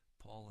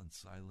 Paul and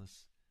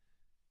Silas,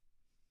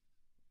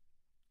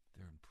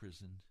 they're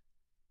imprisoned.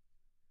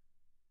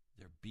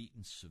 They're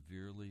beaten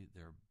severely.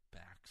 Their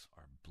backs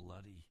are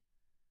bloody.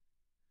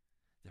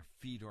 Their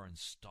feet are in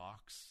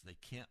stocks. They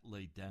can't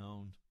lay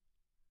down.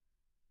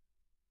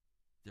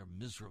 They're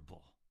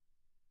miserable,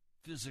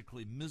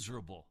 physically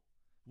miserable.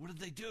 What did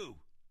they do?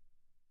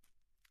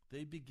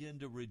 They begin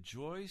to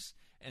rejoice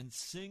and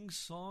sing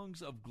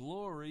songs of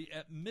glory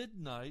at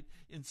midnight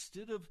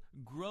instead of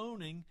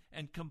groaning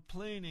and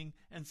complaining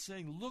and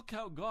saying, look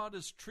how God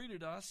has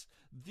treated us.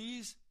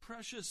 These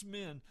precious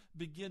men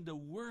begin to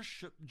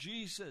worship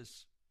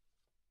Jesus.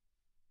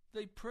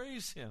 They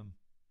praise him.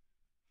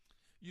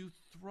 You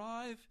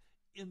thrive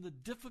in the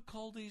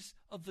difficulties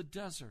of the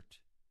desert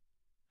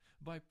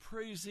by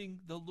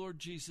praising the Lord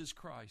Jesus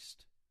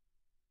Christ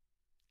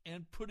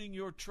and putting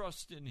your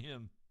trust in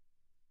him.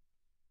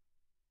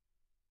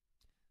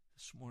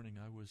 This morning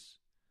I was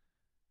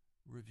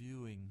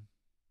reviewing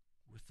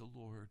with the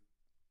Lord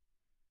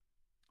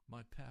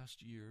my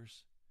past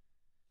years,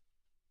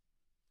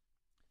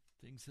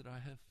 things that I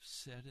have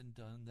said and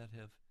done that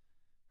have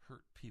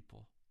hurt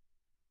people.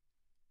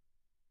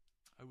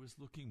 I was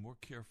looking more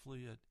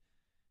carefully at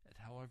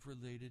how I've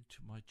related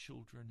to my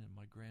children and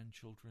my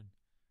grandchildren,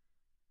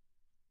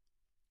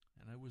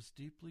 and I was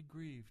deeply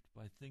grieved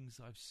by things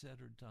I've said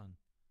or done.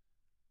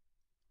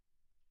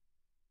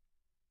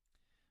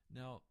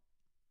 Now,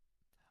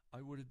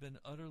 I would have been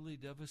utterly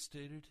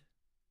devastated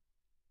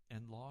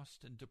and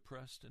lost and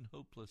depressed and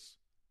hopeless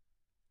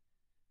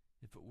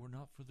if it were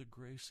not for the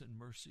grace and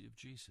mercy of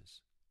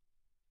Jesus.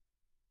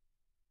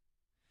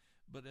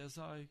 But as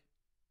I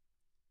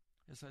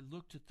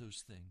looked at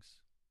those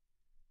things,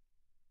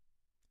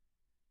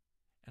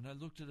 and I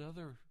looked at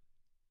other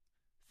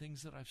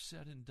things that I've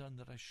said and done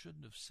that I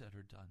shouldn't have said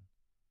or done,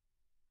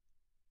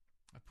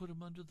 I put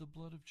them under the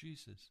blood of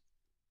Jesus.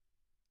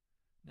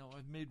 Now,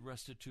 I've made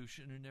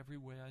restitution in every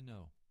way I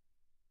know.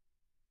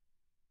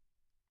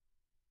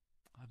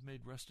 I've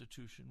made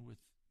restitution with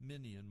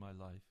many in my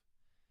life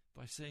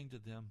by saying to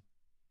them,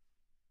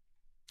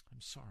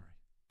 I'm sorry,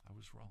 I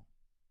was wrong.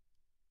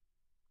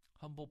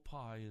 Humble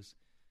pie is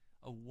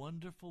a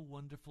wonderful,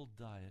 wonderful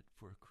diet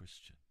for a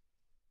Christian,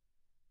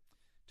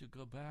 to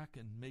go back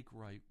and make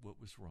right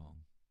what was wrong.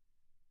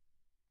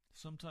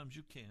 Sometimes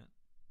you can't.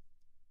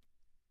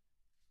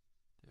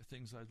 There are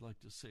things I'd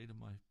like to say to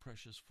my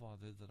precious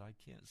Father that I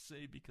can't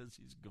say because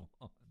he's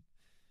gone.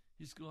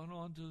 He's gone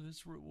on to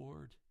his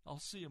reward. I'll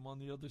see him on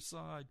the other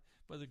side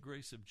by the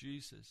grace of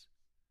Jesus.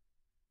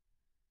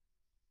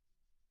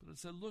 But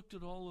as I looked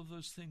at all of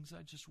those things,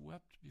 I just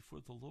wept before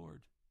the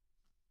Lord.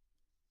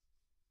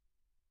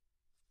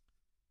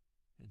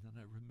 And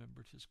then I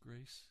remembered his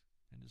grace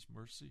and his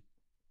mercy.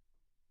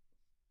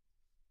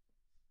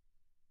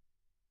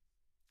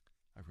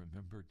 I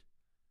remembered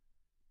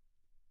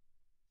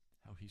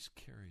how he's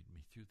carried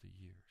me through the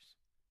years,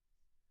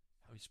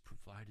 how he's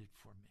provided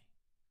for me.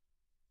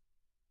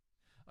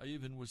 I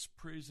even was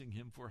praising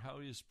him for how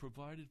he has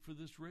provided for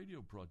this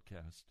radio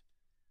broadcast.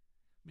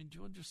 I mean, do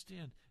you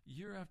understand?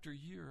 Year after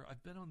year,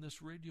 I've been on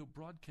this radio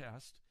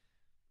broadcast,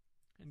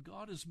 and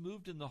God has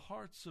moved in the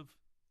hearts of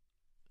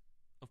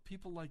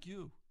people like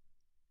you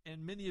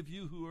and many of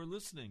you who are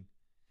listening,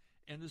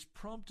 and has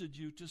prompted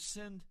you to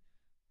send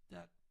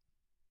that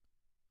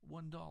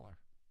 $1,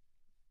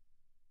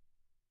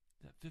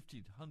 that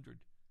 $50, $100,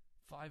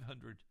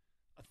 $500,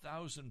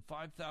 $1,000,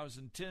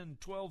 $5,000, $10,000,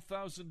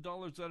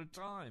 $12,000 at a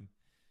time.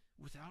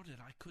 Without it,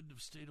 I couldn't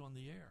have stayed on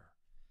the air.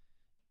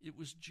 It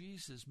was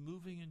Jesus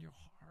moving in your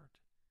heart,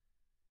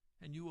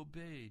 and you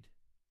obeyed.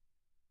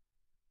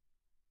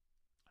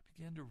 I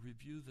began to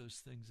review those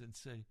things and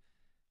say,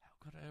 how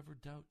could I ever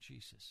doubt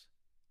Jesus?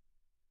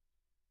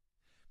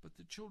 But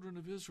the children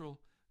of Israel,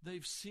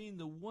 they've seen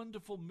the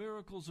wonderful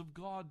miracles of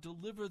God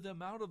deliver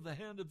them out of the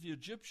hand of the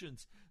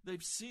Egyptians.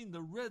 They've seen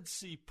the Red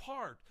Sea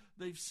part.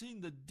 They've seen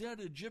the dead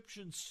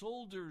Egyptian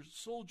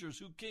soldiers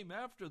who came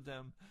after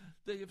them.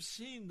 They have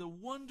seen the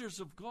wonders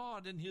of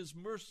God and his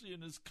mercy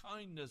and his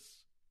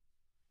kindness.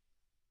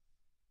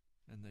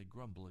 And they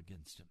grumble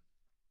against him.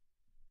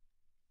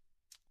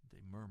 They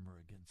murmur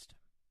against him.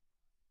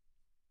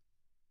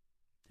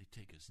 They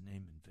take his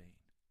name in vain.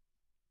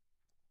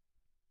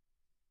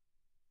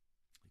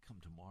 They come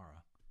to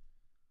Marah.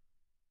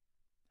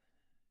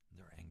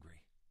 They're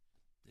angry.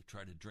 They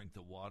try to drink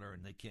the water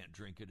and they can't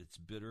drink it. It's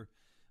bitter.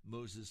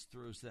 Moses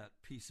throws that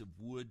piece of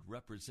wood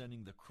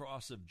representing the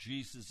cross of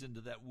Jesus into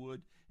that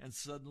wood, and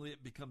suddenly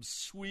it becomes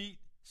sweet,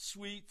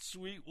 sweet,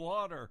 sweet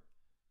water.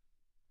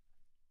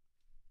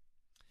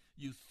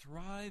 You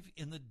thrive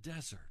in the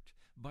desert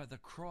by the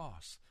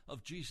cross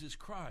of Jesus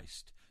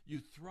Christ. You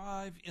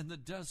thrive in the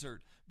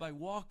desert by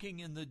walking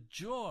in the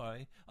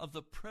joy of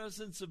the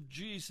presence of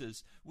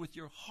Jesus, with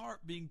your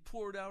heart being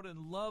poured out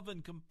in love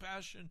and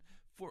compassion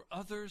for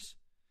others,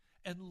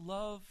 and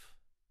love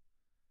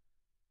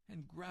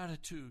and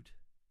gratitude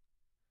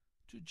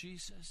to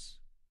Jesus.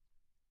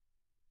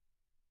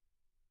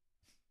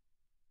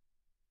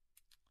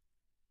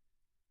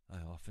 I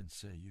often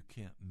say you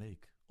can't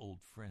make old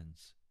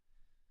friends.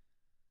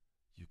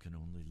 You can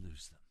only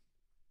lose them.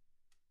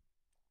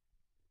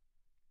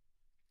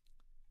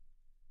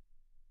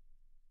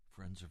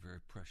 Friends are very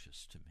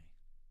precious to me.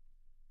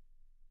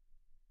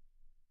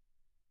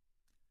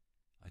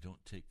 I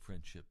don't take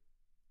friendship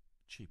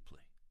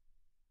cheaply.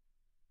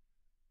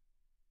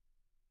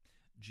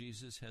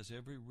 Jesus has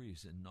every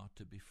reason not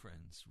to be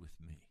friends with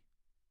me,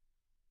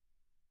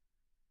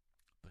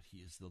 but he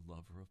is the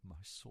lover of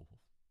my soul.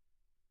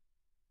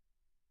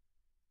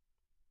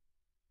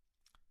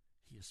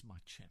 He is my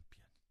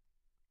champion.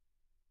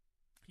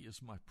 He is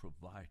my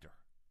provider.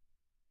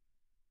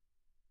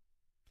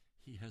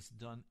 He has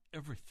done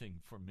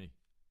everything for me.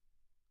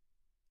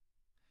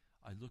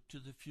 I look to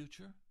the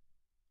future,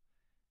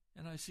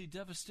 and I see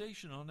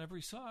devastation on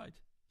every side.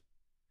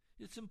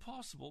 It's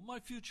impossible. My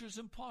future is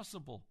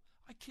impossible.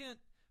 I can't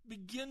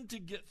begin to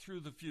get through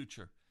the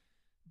future.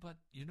 But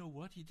you know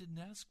what? He didn't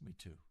ask me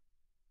to.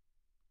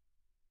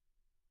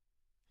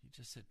 He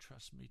just said,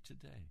 trust me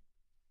today.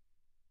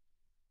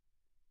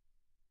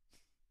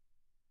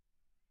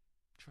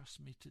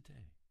 Trust me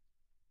today.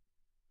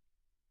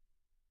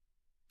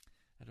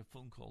 I had a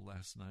phone call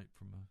last night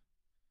from a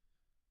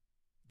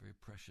very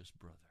precious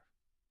brother.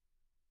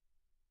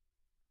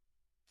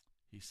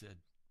 He said,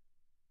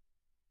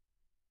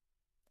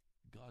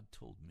 God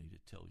told me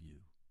to tell you,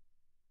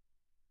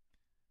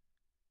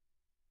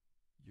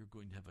 you're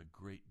going to have a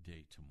great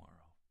day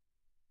tomorrow.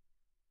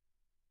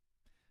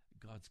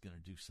 God's going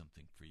to do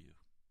something for you.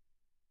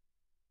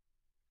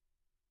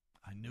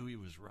 I knew he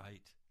was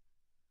right.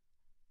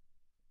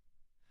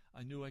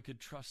 I knew I could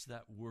trust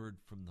that word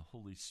from the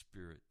Holy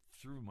Spirit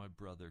through my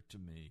brother to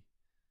me.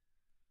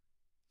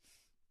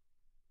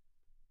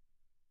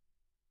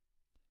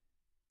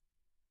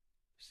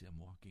 See, I'm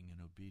walking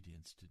in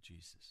obedience to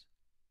Jesus.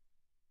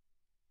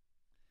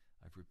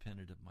 I've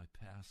repented of my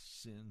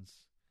past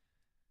sins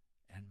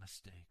and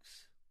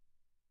mistakes.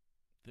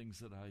 Things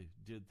that I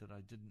did that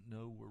I didn't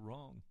know were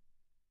wrong.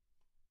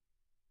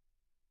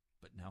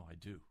 But now I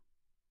do,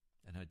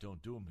 and I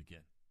don't do them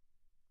again.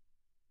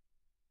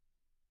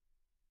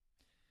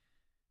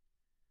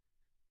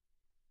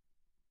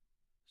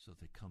 So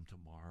they come to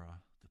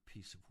Mara, the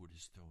piece of wood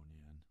is thrown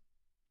in.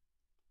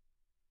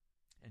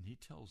 And he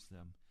tells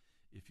them,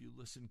 if you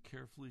listen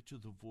carefully to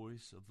the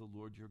voice of the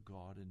Lord your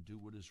God and do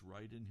what is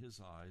right in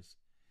his eyes,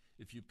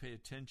 if you pay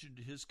attention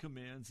to his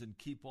commands and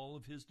keep all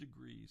of his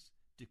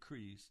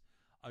decrees,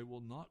 I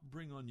will not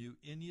bring on you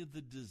any of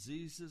the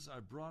diseases I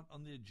brought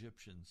on the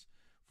Egyptians,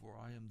 for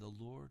I am the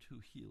Lord who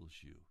heals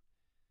you.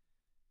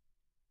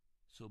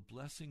 So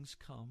blessings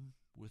come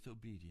with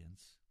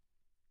obedience,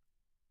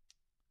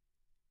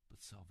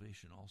 but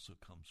salvation also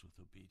comes with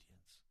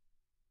obedience.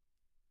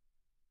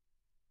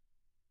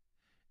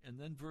 And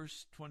then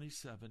verse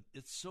 27,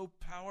 it's so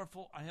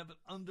powerful, I have it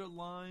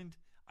underlined,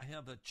 I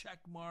have a check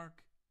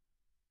mark.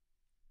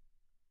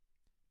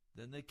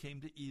 Then they came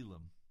to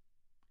Elim,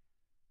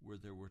 where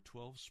there were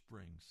 12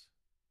 springs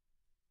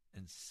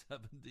and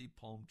 70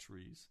 palm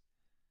trees,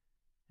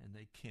 and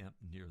they camped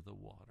near the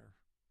water.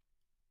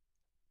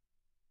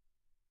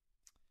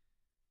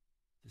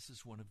 This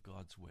is one of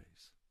God's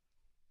ways.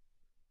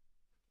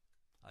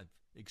 I've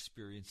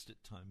experienced it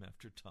time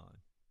after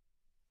time,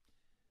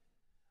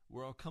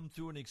 where I'll come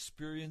through an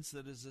experience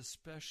that is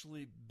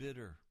especially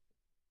bitter,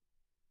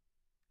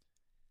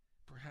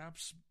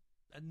 perhaps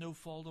at no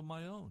fault of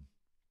my own.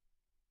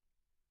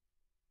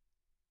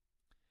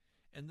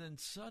 And then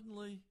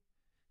suddenly,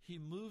 he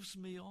moves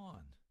me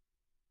on.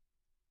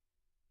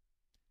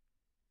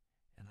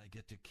 And I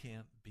get to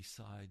camp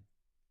beside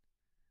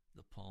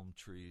the palm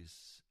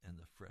trees and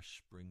the fresh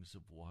springs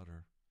of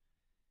water.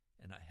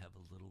 And I have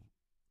a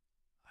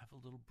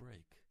little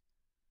break.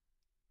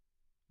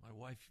 My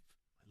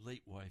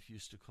late wife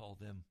used to call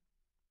them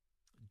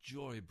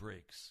joy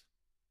breaks.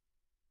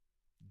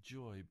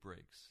 Joy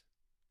breaks.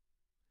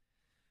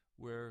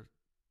 Where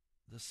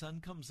the sun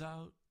comes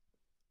out,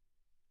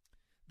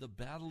 the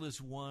battle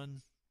is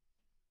won.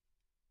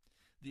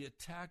 The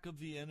attack of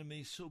the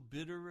enemy, so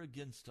bitter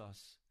against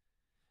us,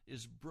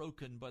 is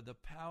broken by the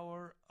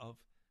power of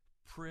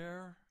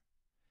prayer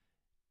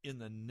in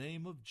the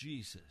name of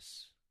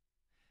Jesus,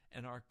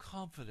 and our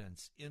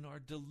confidence in our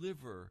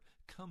deliverer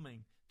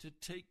coming to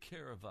take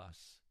care of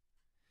us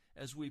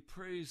as we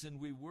praise and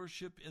we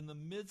worship in the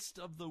midst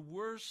of the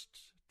worst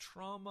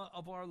trauma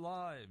of our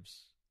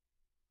lives.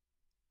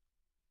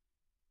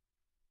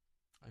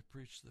 I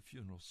preached the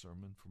funeral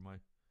sermon for my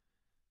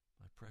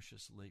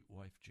precious late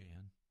wife,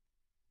 Jan.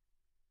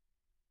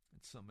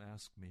 And some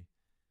ask me,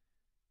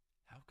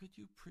 how could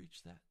you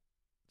preach that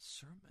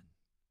sermon?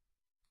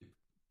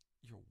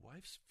 Your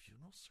wife's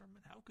funeral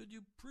sermon? How could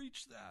you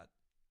preach that?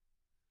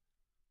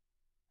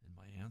 And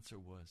my answer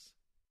was,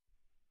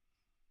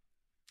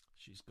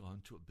 she's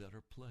gone to a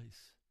better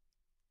place.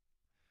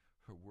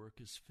 Her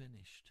work is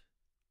finished.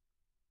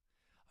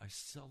 I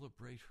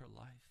celebrate her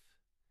life.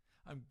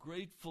 I'm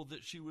grateful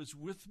that she was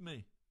with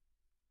me.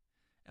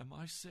 Am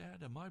I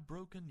sad? Am I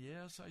broken?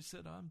 Yes, I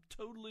said I'm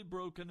totally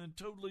broken and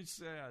totally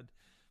sad.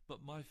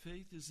 But my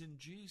faith is in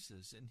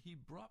Jesus, and he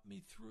brought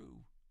me through.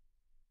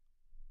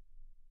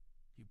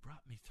 He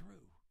brought me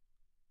through.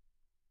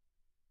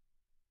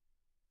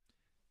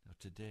 Now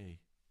today,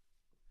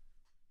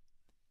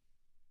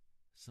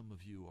 Some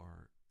of you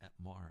are at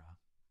Mara.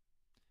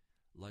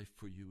 Life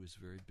for you is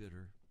very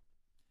bitter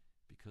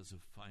because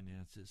of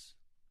finances,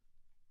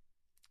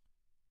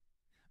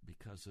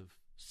 because of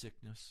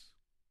sickness,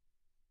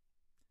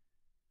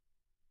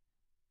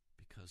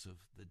 because of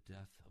the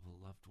death of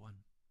a loved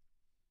one.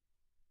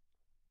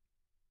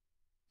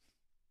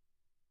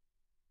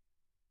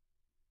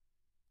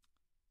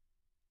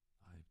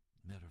 I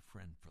met a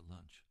friend for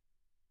lunch.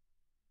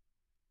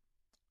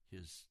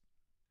 His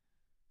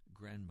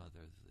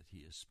grandmother that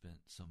he has spent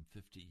some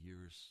 50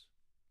 years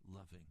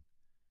loving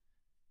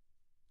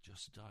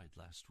just died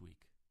last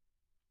week.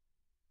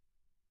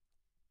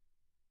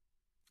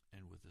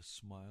 And with a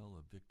smile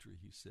of victory,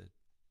 he said,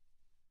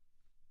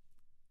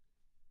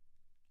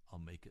 I'll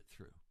make it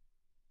through.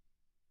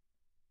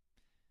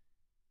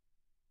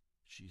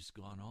 She's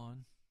gone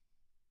on,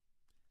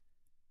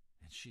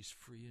 and she's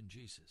free in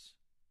Jesus.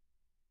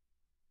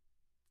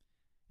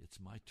 It's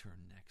my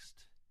turn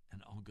next,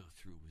 and I'll go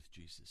through with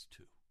Jesus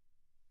too.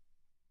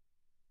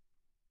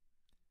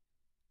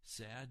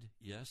 Sad,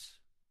 yes.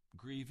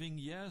 Grieving,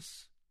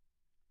 yes.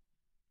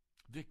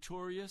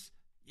 Victorious,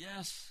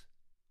 yes.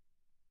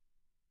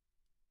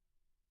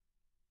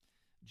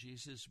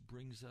 Jesus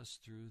brings us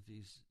through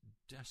these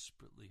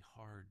desperately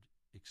hard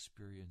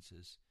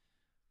experiences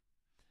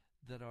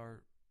that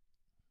are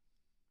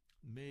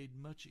made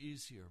much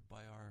easier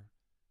by our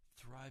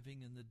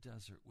thriving in the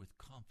desert with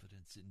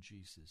confidence in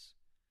Jesus,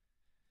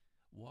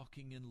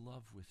 walking in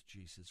love with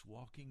Jesus,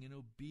 walking in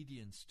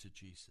obedience to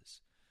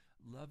Jesus.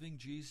 Loving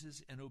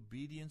Jesus and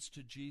obedience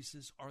to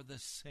Jesus are the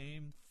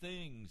same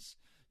things.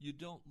 You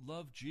don't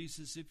love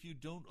Jesus if you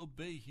don't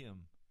obey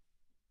him.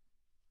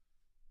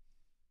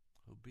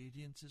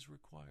 Obedience is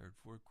required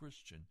for a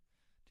Christian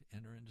to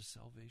enter into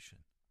salvation.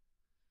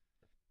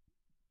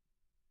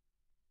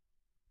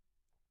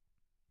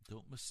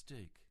 Don't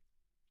mistake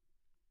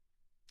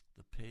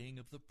the paying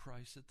of the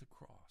price at the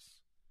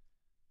cross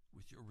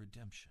with your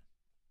redemption.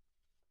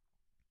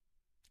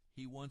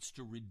 He wants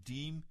to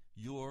redeem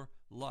your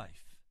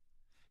life.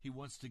 He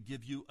wants to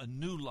give you a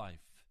new life.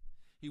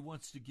 He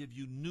wants to give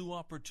you new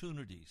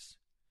opportunities.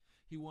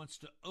 He wants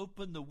to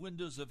open the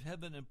windows of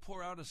heaven and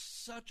pour out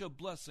such a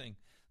blessing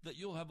that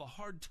you'll have a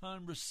hard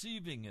time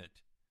receiving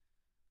it.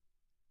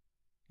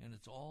 And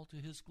it's all to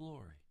his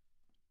glory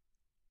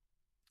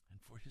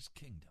and for his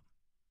kingdom.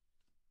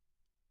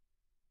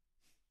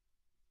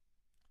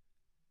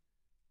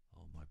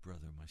 Oh, my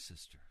brother, my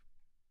sister,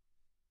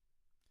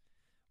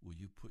 will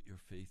you put your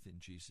faith in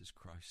Jesus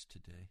Christ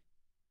today?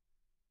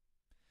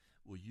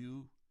 Will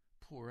you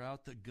pour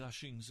out the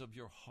gushings of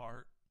your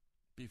heart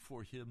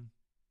before him?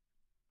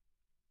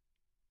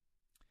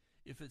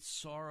 If it's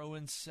sorrow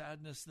and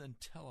sadness, then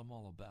tell him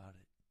all about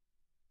it.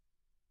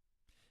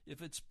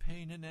 If it's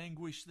pain and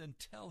anguish, then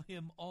tell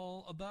him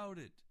all about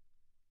it.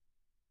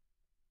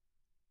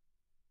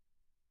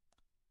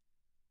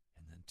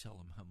 And then tell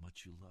him how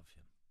much you love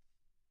him.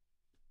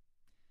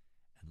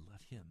 And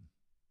let him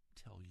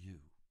tell you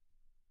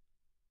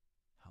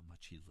how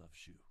much he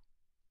loves you.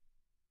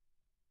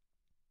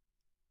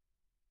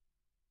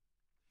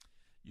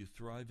 You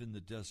thrive in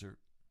the desert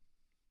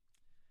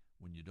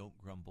when you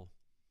don't grumble,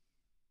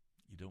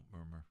 you don't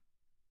murmur,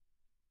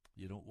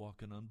 you don't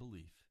walk in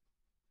unbelief.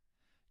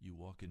 You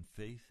walk in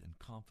faith and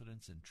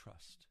confidence and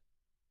trust.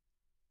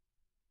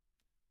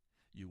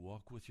 You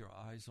walk with your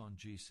eyes on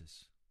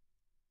Jesus.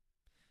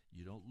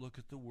 You don't look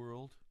at the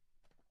world.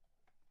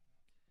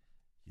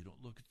 You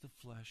don't look at the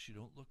flesh. You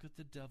don't look at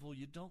the devil.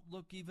 You don't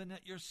look even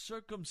at your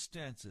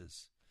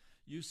circumstances.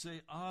 You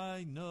say,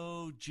 I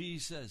know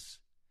Jesus,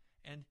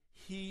 and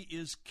he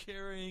is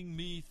carrying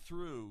me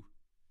through.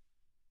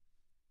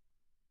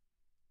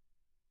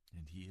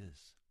 And he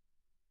is.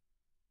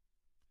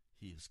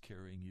 He is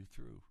carrying you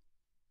through.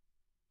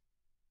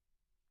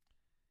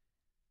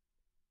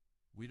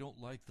 We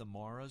don't like the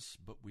Maras,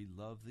 but we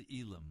love the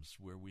Elams,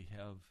 where we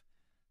have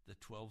the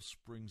 12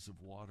 springs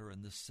of water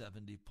and the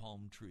 70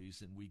 palm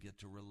trees, and we get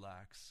to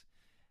relax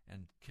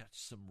and catch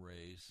some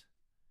rays,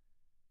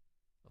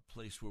 a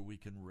place where we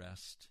can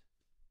rest.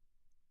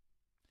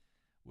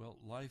 Well,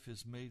 life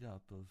is made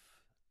up of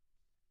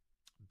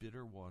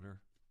bitter water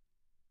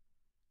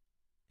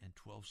and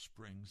 12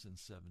 springs and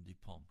 70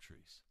 palm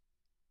trees.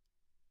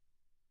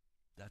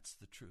 That's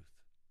the truth.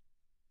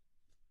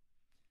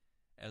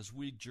 As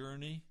we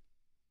journey,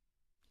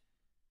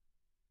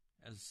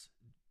 as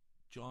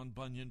John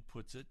Bunyan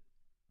puts it,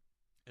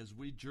 as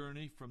we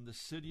journey from the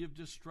city of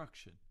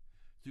destruction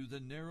through the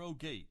narrow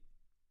gate,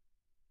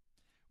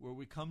 where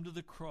we come to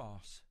the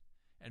cross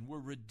and we're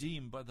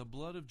redeemed by the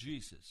blood of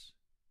Jesus,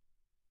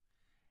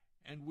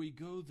 and we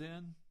go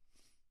then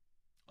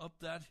up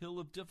that hill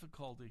of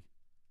difficulty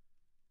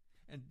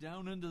and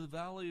down into the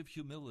valley of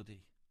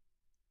humility,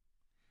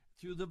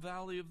 through the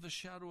valley of the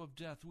shadow of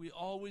death, we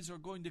always are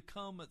going to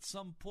come at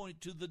some point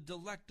to the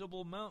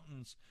delectable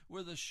mountains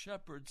where the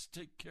shepherds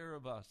take care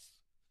of us.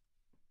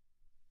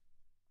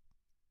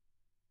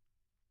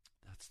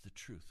 That's the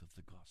truth of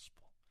the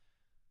gospel.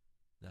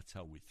 That's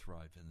how we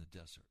thrive in the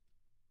desert.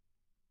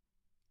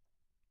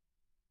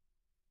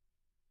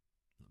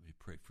 Let me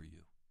pray for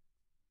you.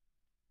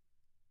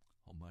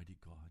 Almighty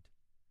God,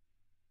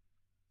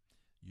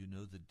 you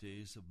know the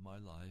days of my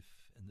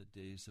life and the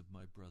days of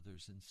my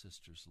brothers and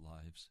sisters'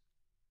 lives.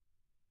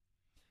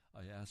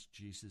 I ask,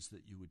 Jesus,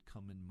 that you would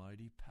come in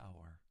mighty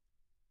power,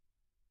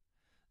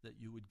 that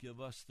you would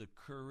give us the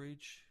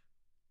courage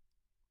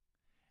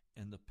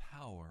and the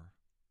power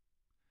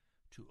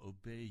to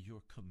obey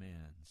your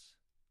commands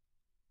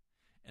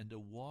and to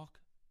walk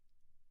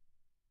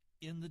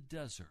in the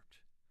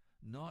desert,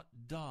 not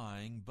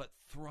dying but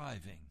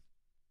thriving.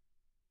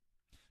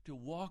 To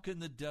walk in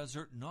the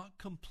desert, not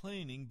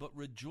complaining but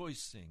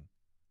rejoicing.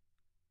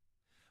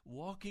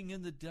 Walking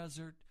in the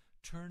desert,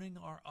 turning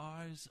our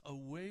eyes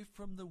away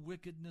from the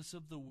wickedness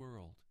of the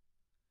world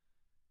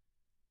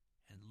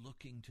and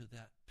looking to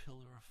that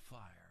pillar of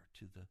fire,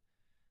 to the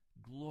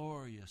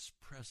glorious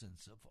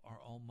presence of our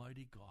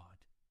Almighty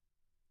God.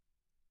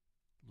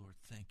 Lord,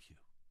 thank you.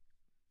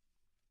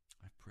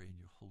 I pray in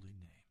your holy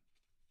name.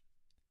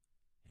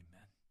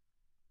 Amen.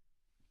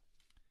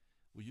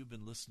 Well, you've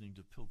been listening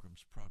to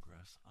Pilgrim's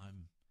Progress.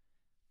 I'm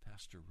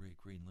Pastor Ray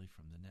Greenlee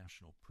from the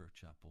National Prayer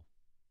Chapel.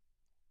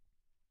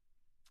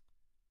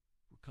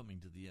 We're coming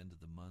to the end of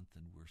the month,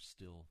 and we're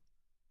still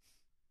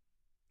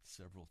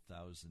several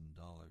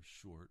 $1,000s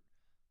short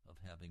of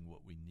having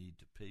what we need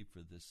to pay for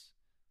this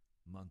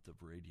month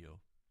of radio.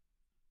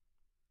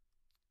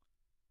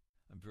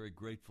 I'm very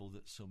grateful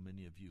that so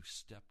many of you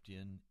stepped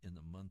in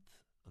the month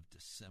of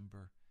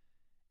December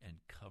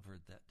and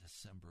covered that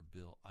December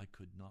bill. I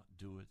could not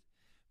do it,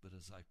 but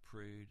as I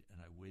prayed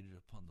and I waited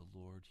upon the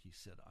Lord, he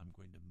said, I'm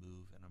going to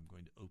move and I'm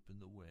going to open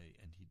the way,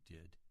 and he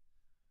did.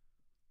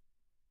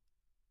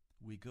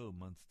 We go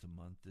month to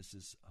month. This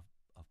is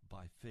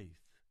by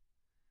faith.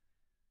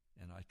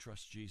 And I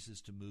trust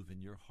Jesus to move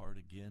in your heart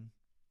again.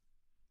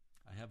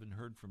 I haven't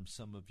heard from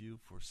some of you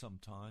for some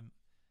time.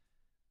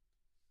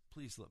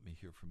 Please let me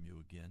hear from you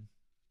again.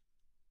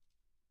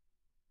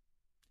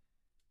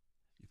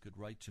 You could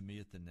write to me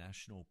at the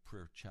National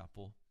Prayer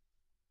Chapel,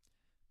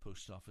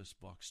 Post Office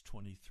Box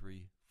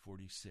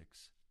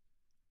 2346,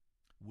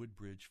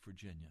 Woodbridge,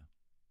 Virginia,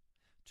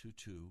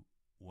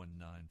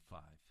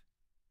 22195.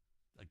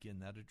 Again,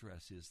 that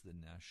address is the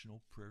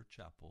National Prayer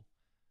Chapel,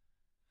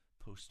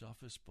 Post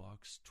Office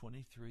Box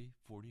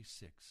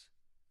 2346,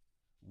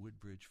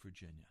 Woodbridge,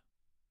 Virginia,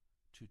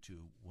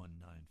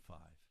 22195.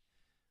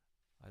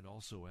 I'd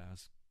also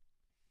ask,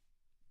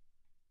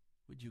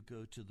 would you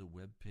go to the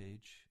web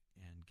page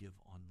and give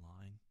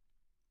online?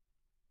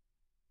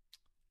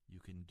 You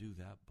can do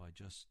that by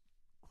just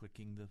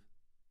clicking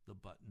the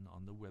button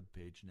on the web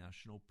page,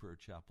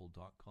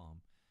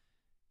 nationalprayerchapel.com,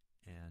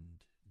 and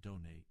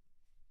donate.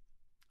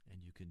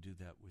 And you can do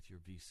that with your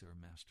Visa or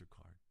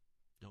MasterCard.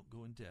 Don't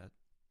go in debt.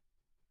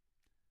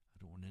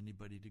 I don't want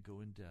anybody to go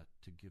in debt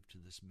to give to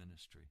this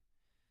ministry.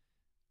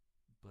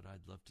 But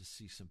I'd love to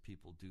see some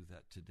people do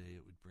that today.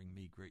 It would bring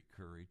me great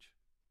courage.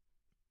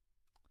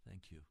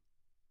 Thank you.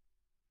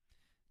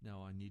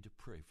 Now I need to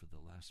pray for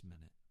the last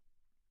minute.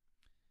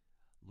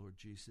 Lord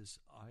Jesus,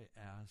 I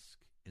ask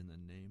in the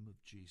name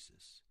of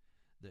Jesus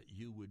that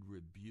you would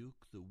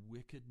rebuke the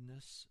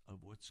wickedness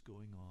of what's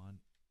going on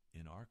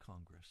in our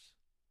Congress.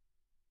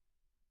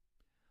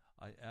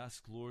 I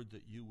ask, Lord,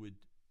 that you would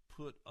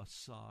put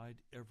aside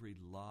every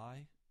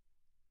lie,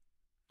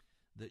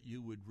 that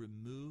you would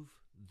remove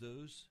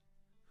those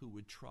who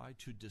would try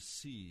to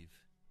deceive.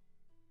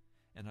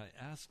 And I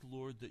ask,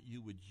 Lord, that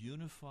you would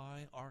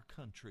unify our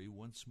country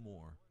once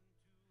more,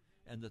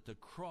 and that the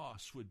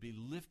cross would be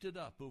lifted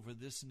up over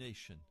this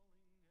nation.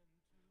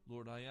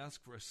 Lord, I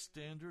ask for a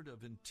standard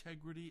of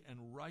integrity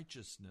and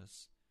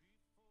righteousness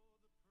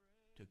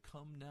to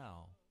come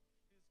now.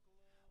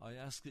 I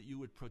ask that you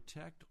would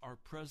protect our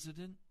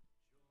president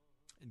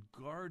and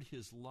guard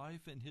his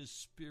life and his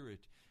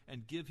spirit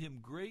and give him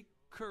great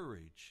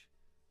courage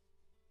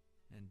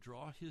and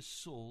draw his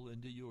soul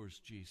into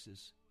yours,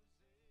 Jesus.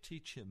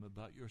 Teach him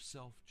about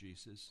yourself,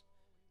 Jesus.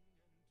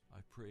 I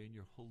pray in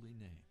your holy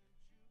name.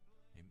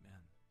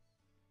 Amen.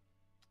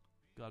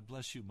 God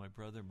bless you, my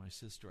brother, my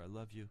sister. I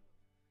love you.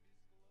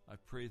 I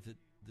pray that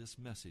this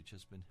message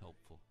has been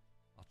helpful.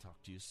 I'll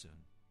talk to you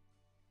soon.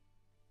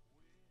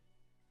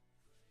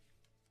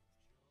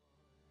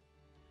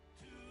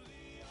 To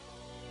the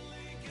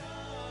only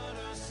God,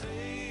 our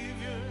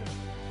Savior,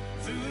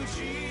 through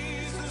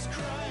Jesus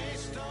Christ.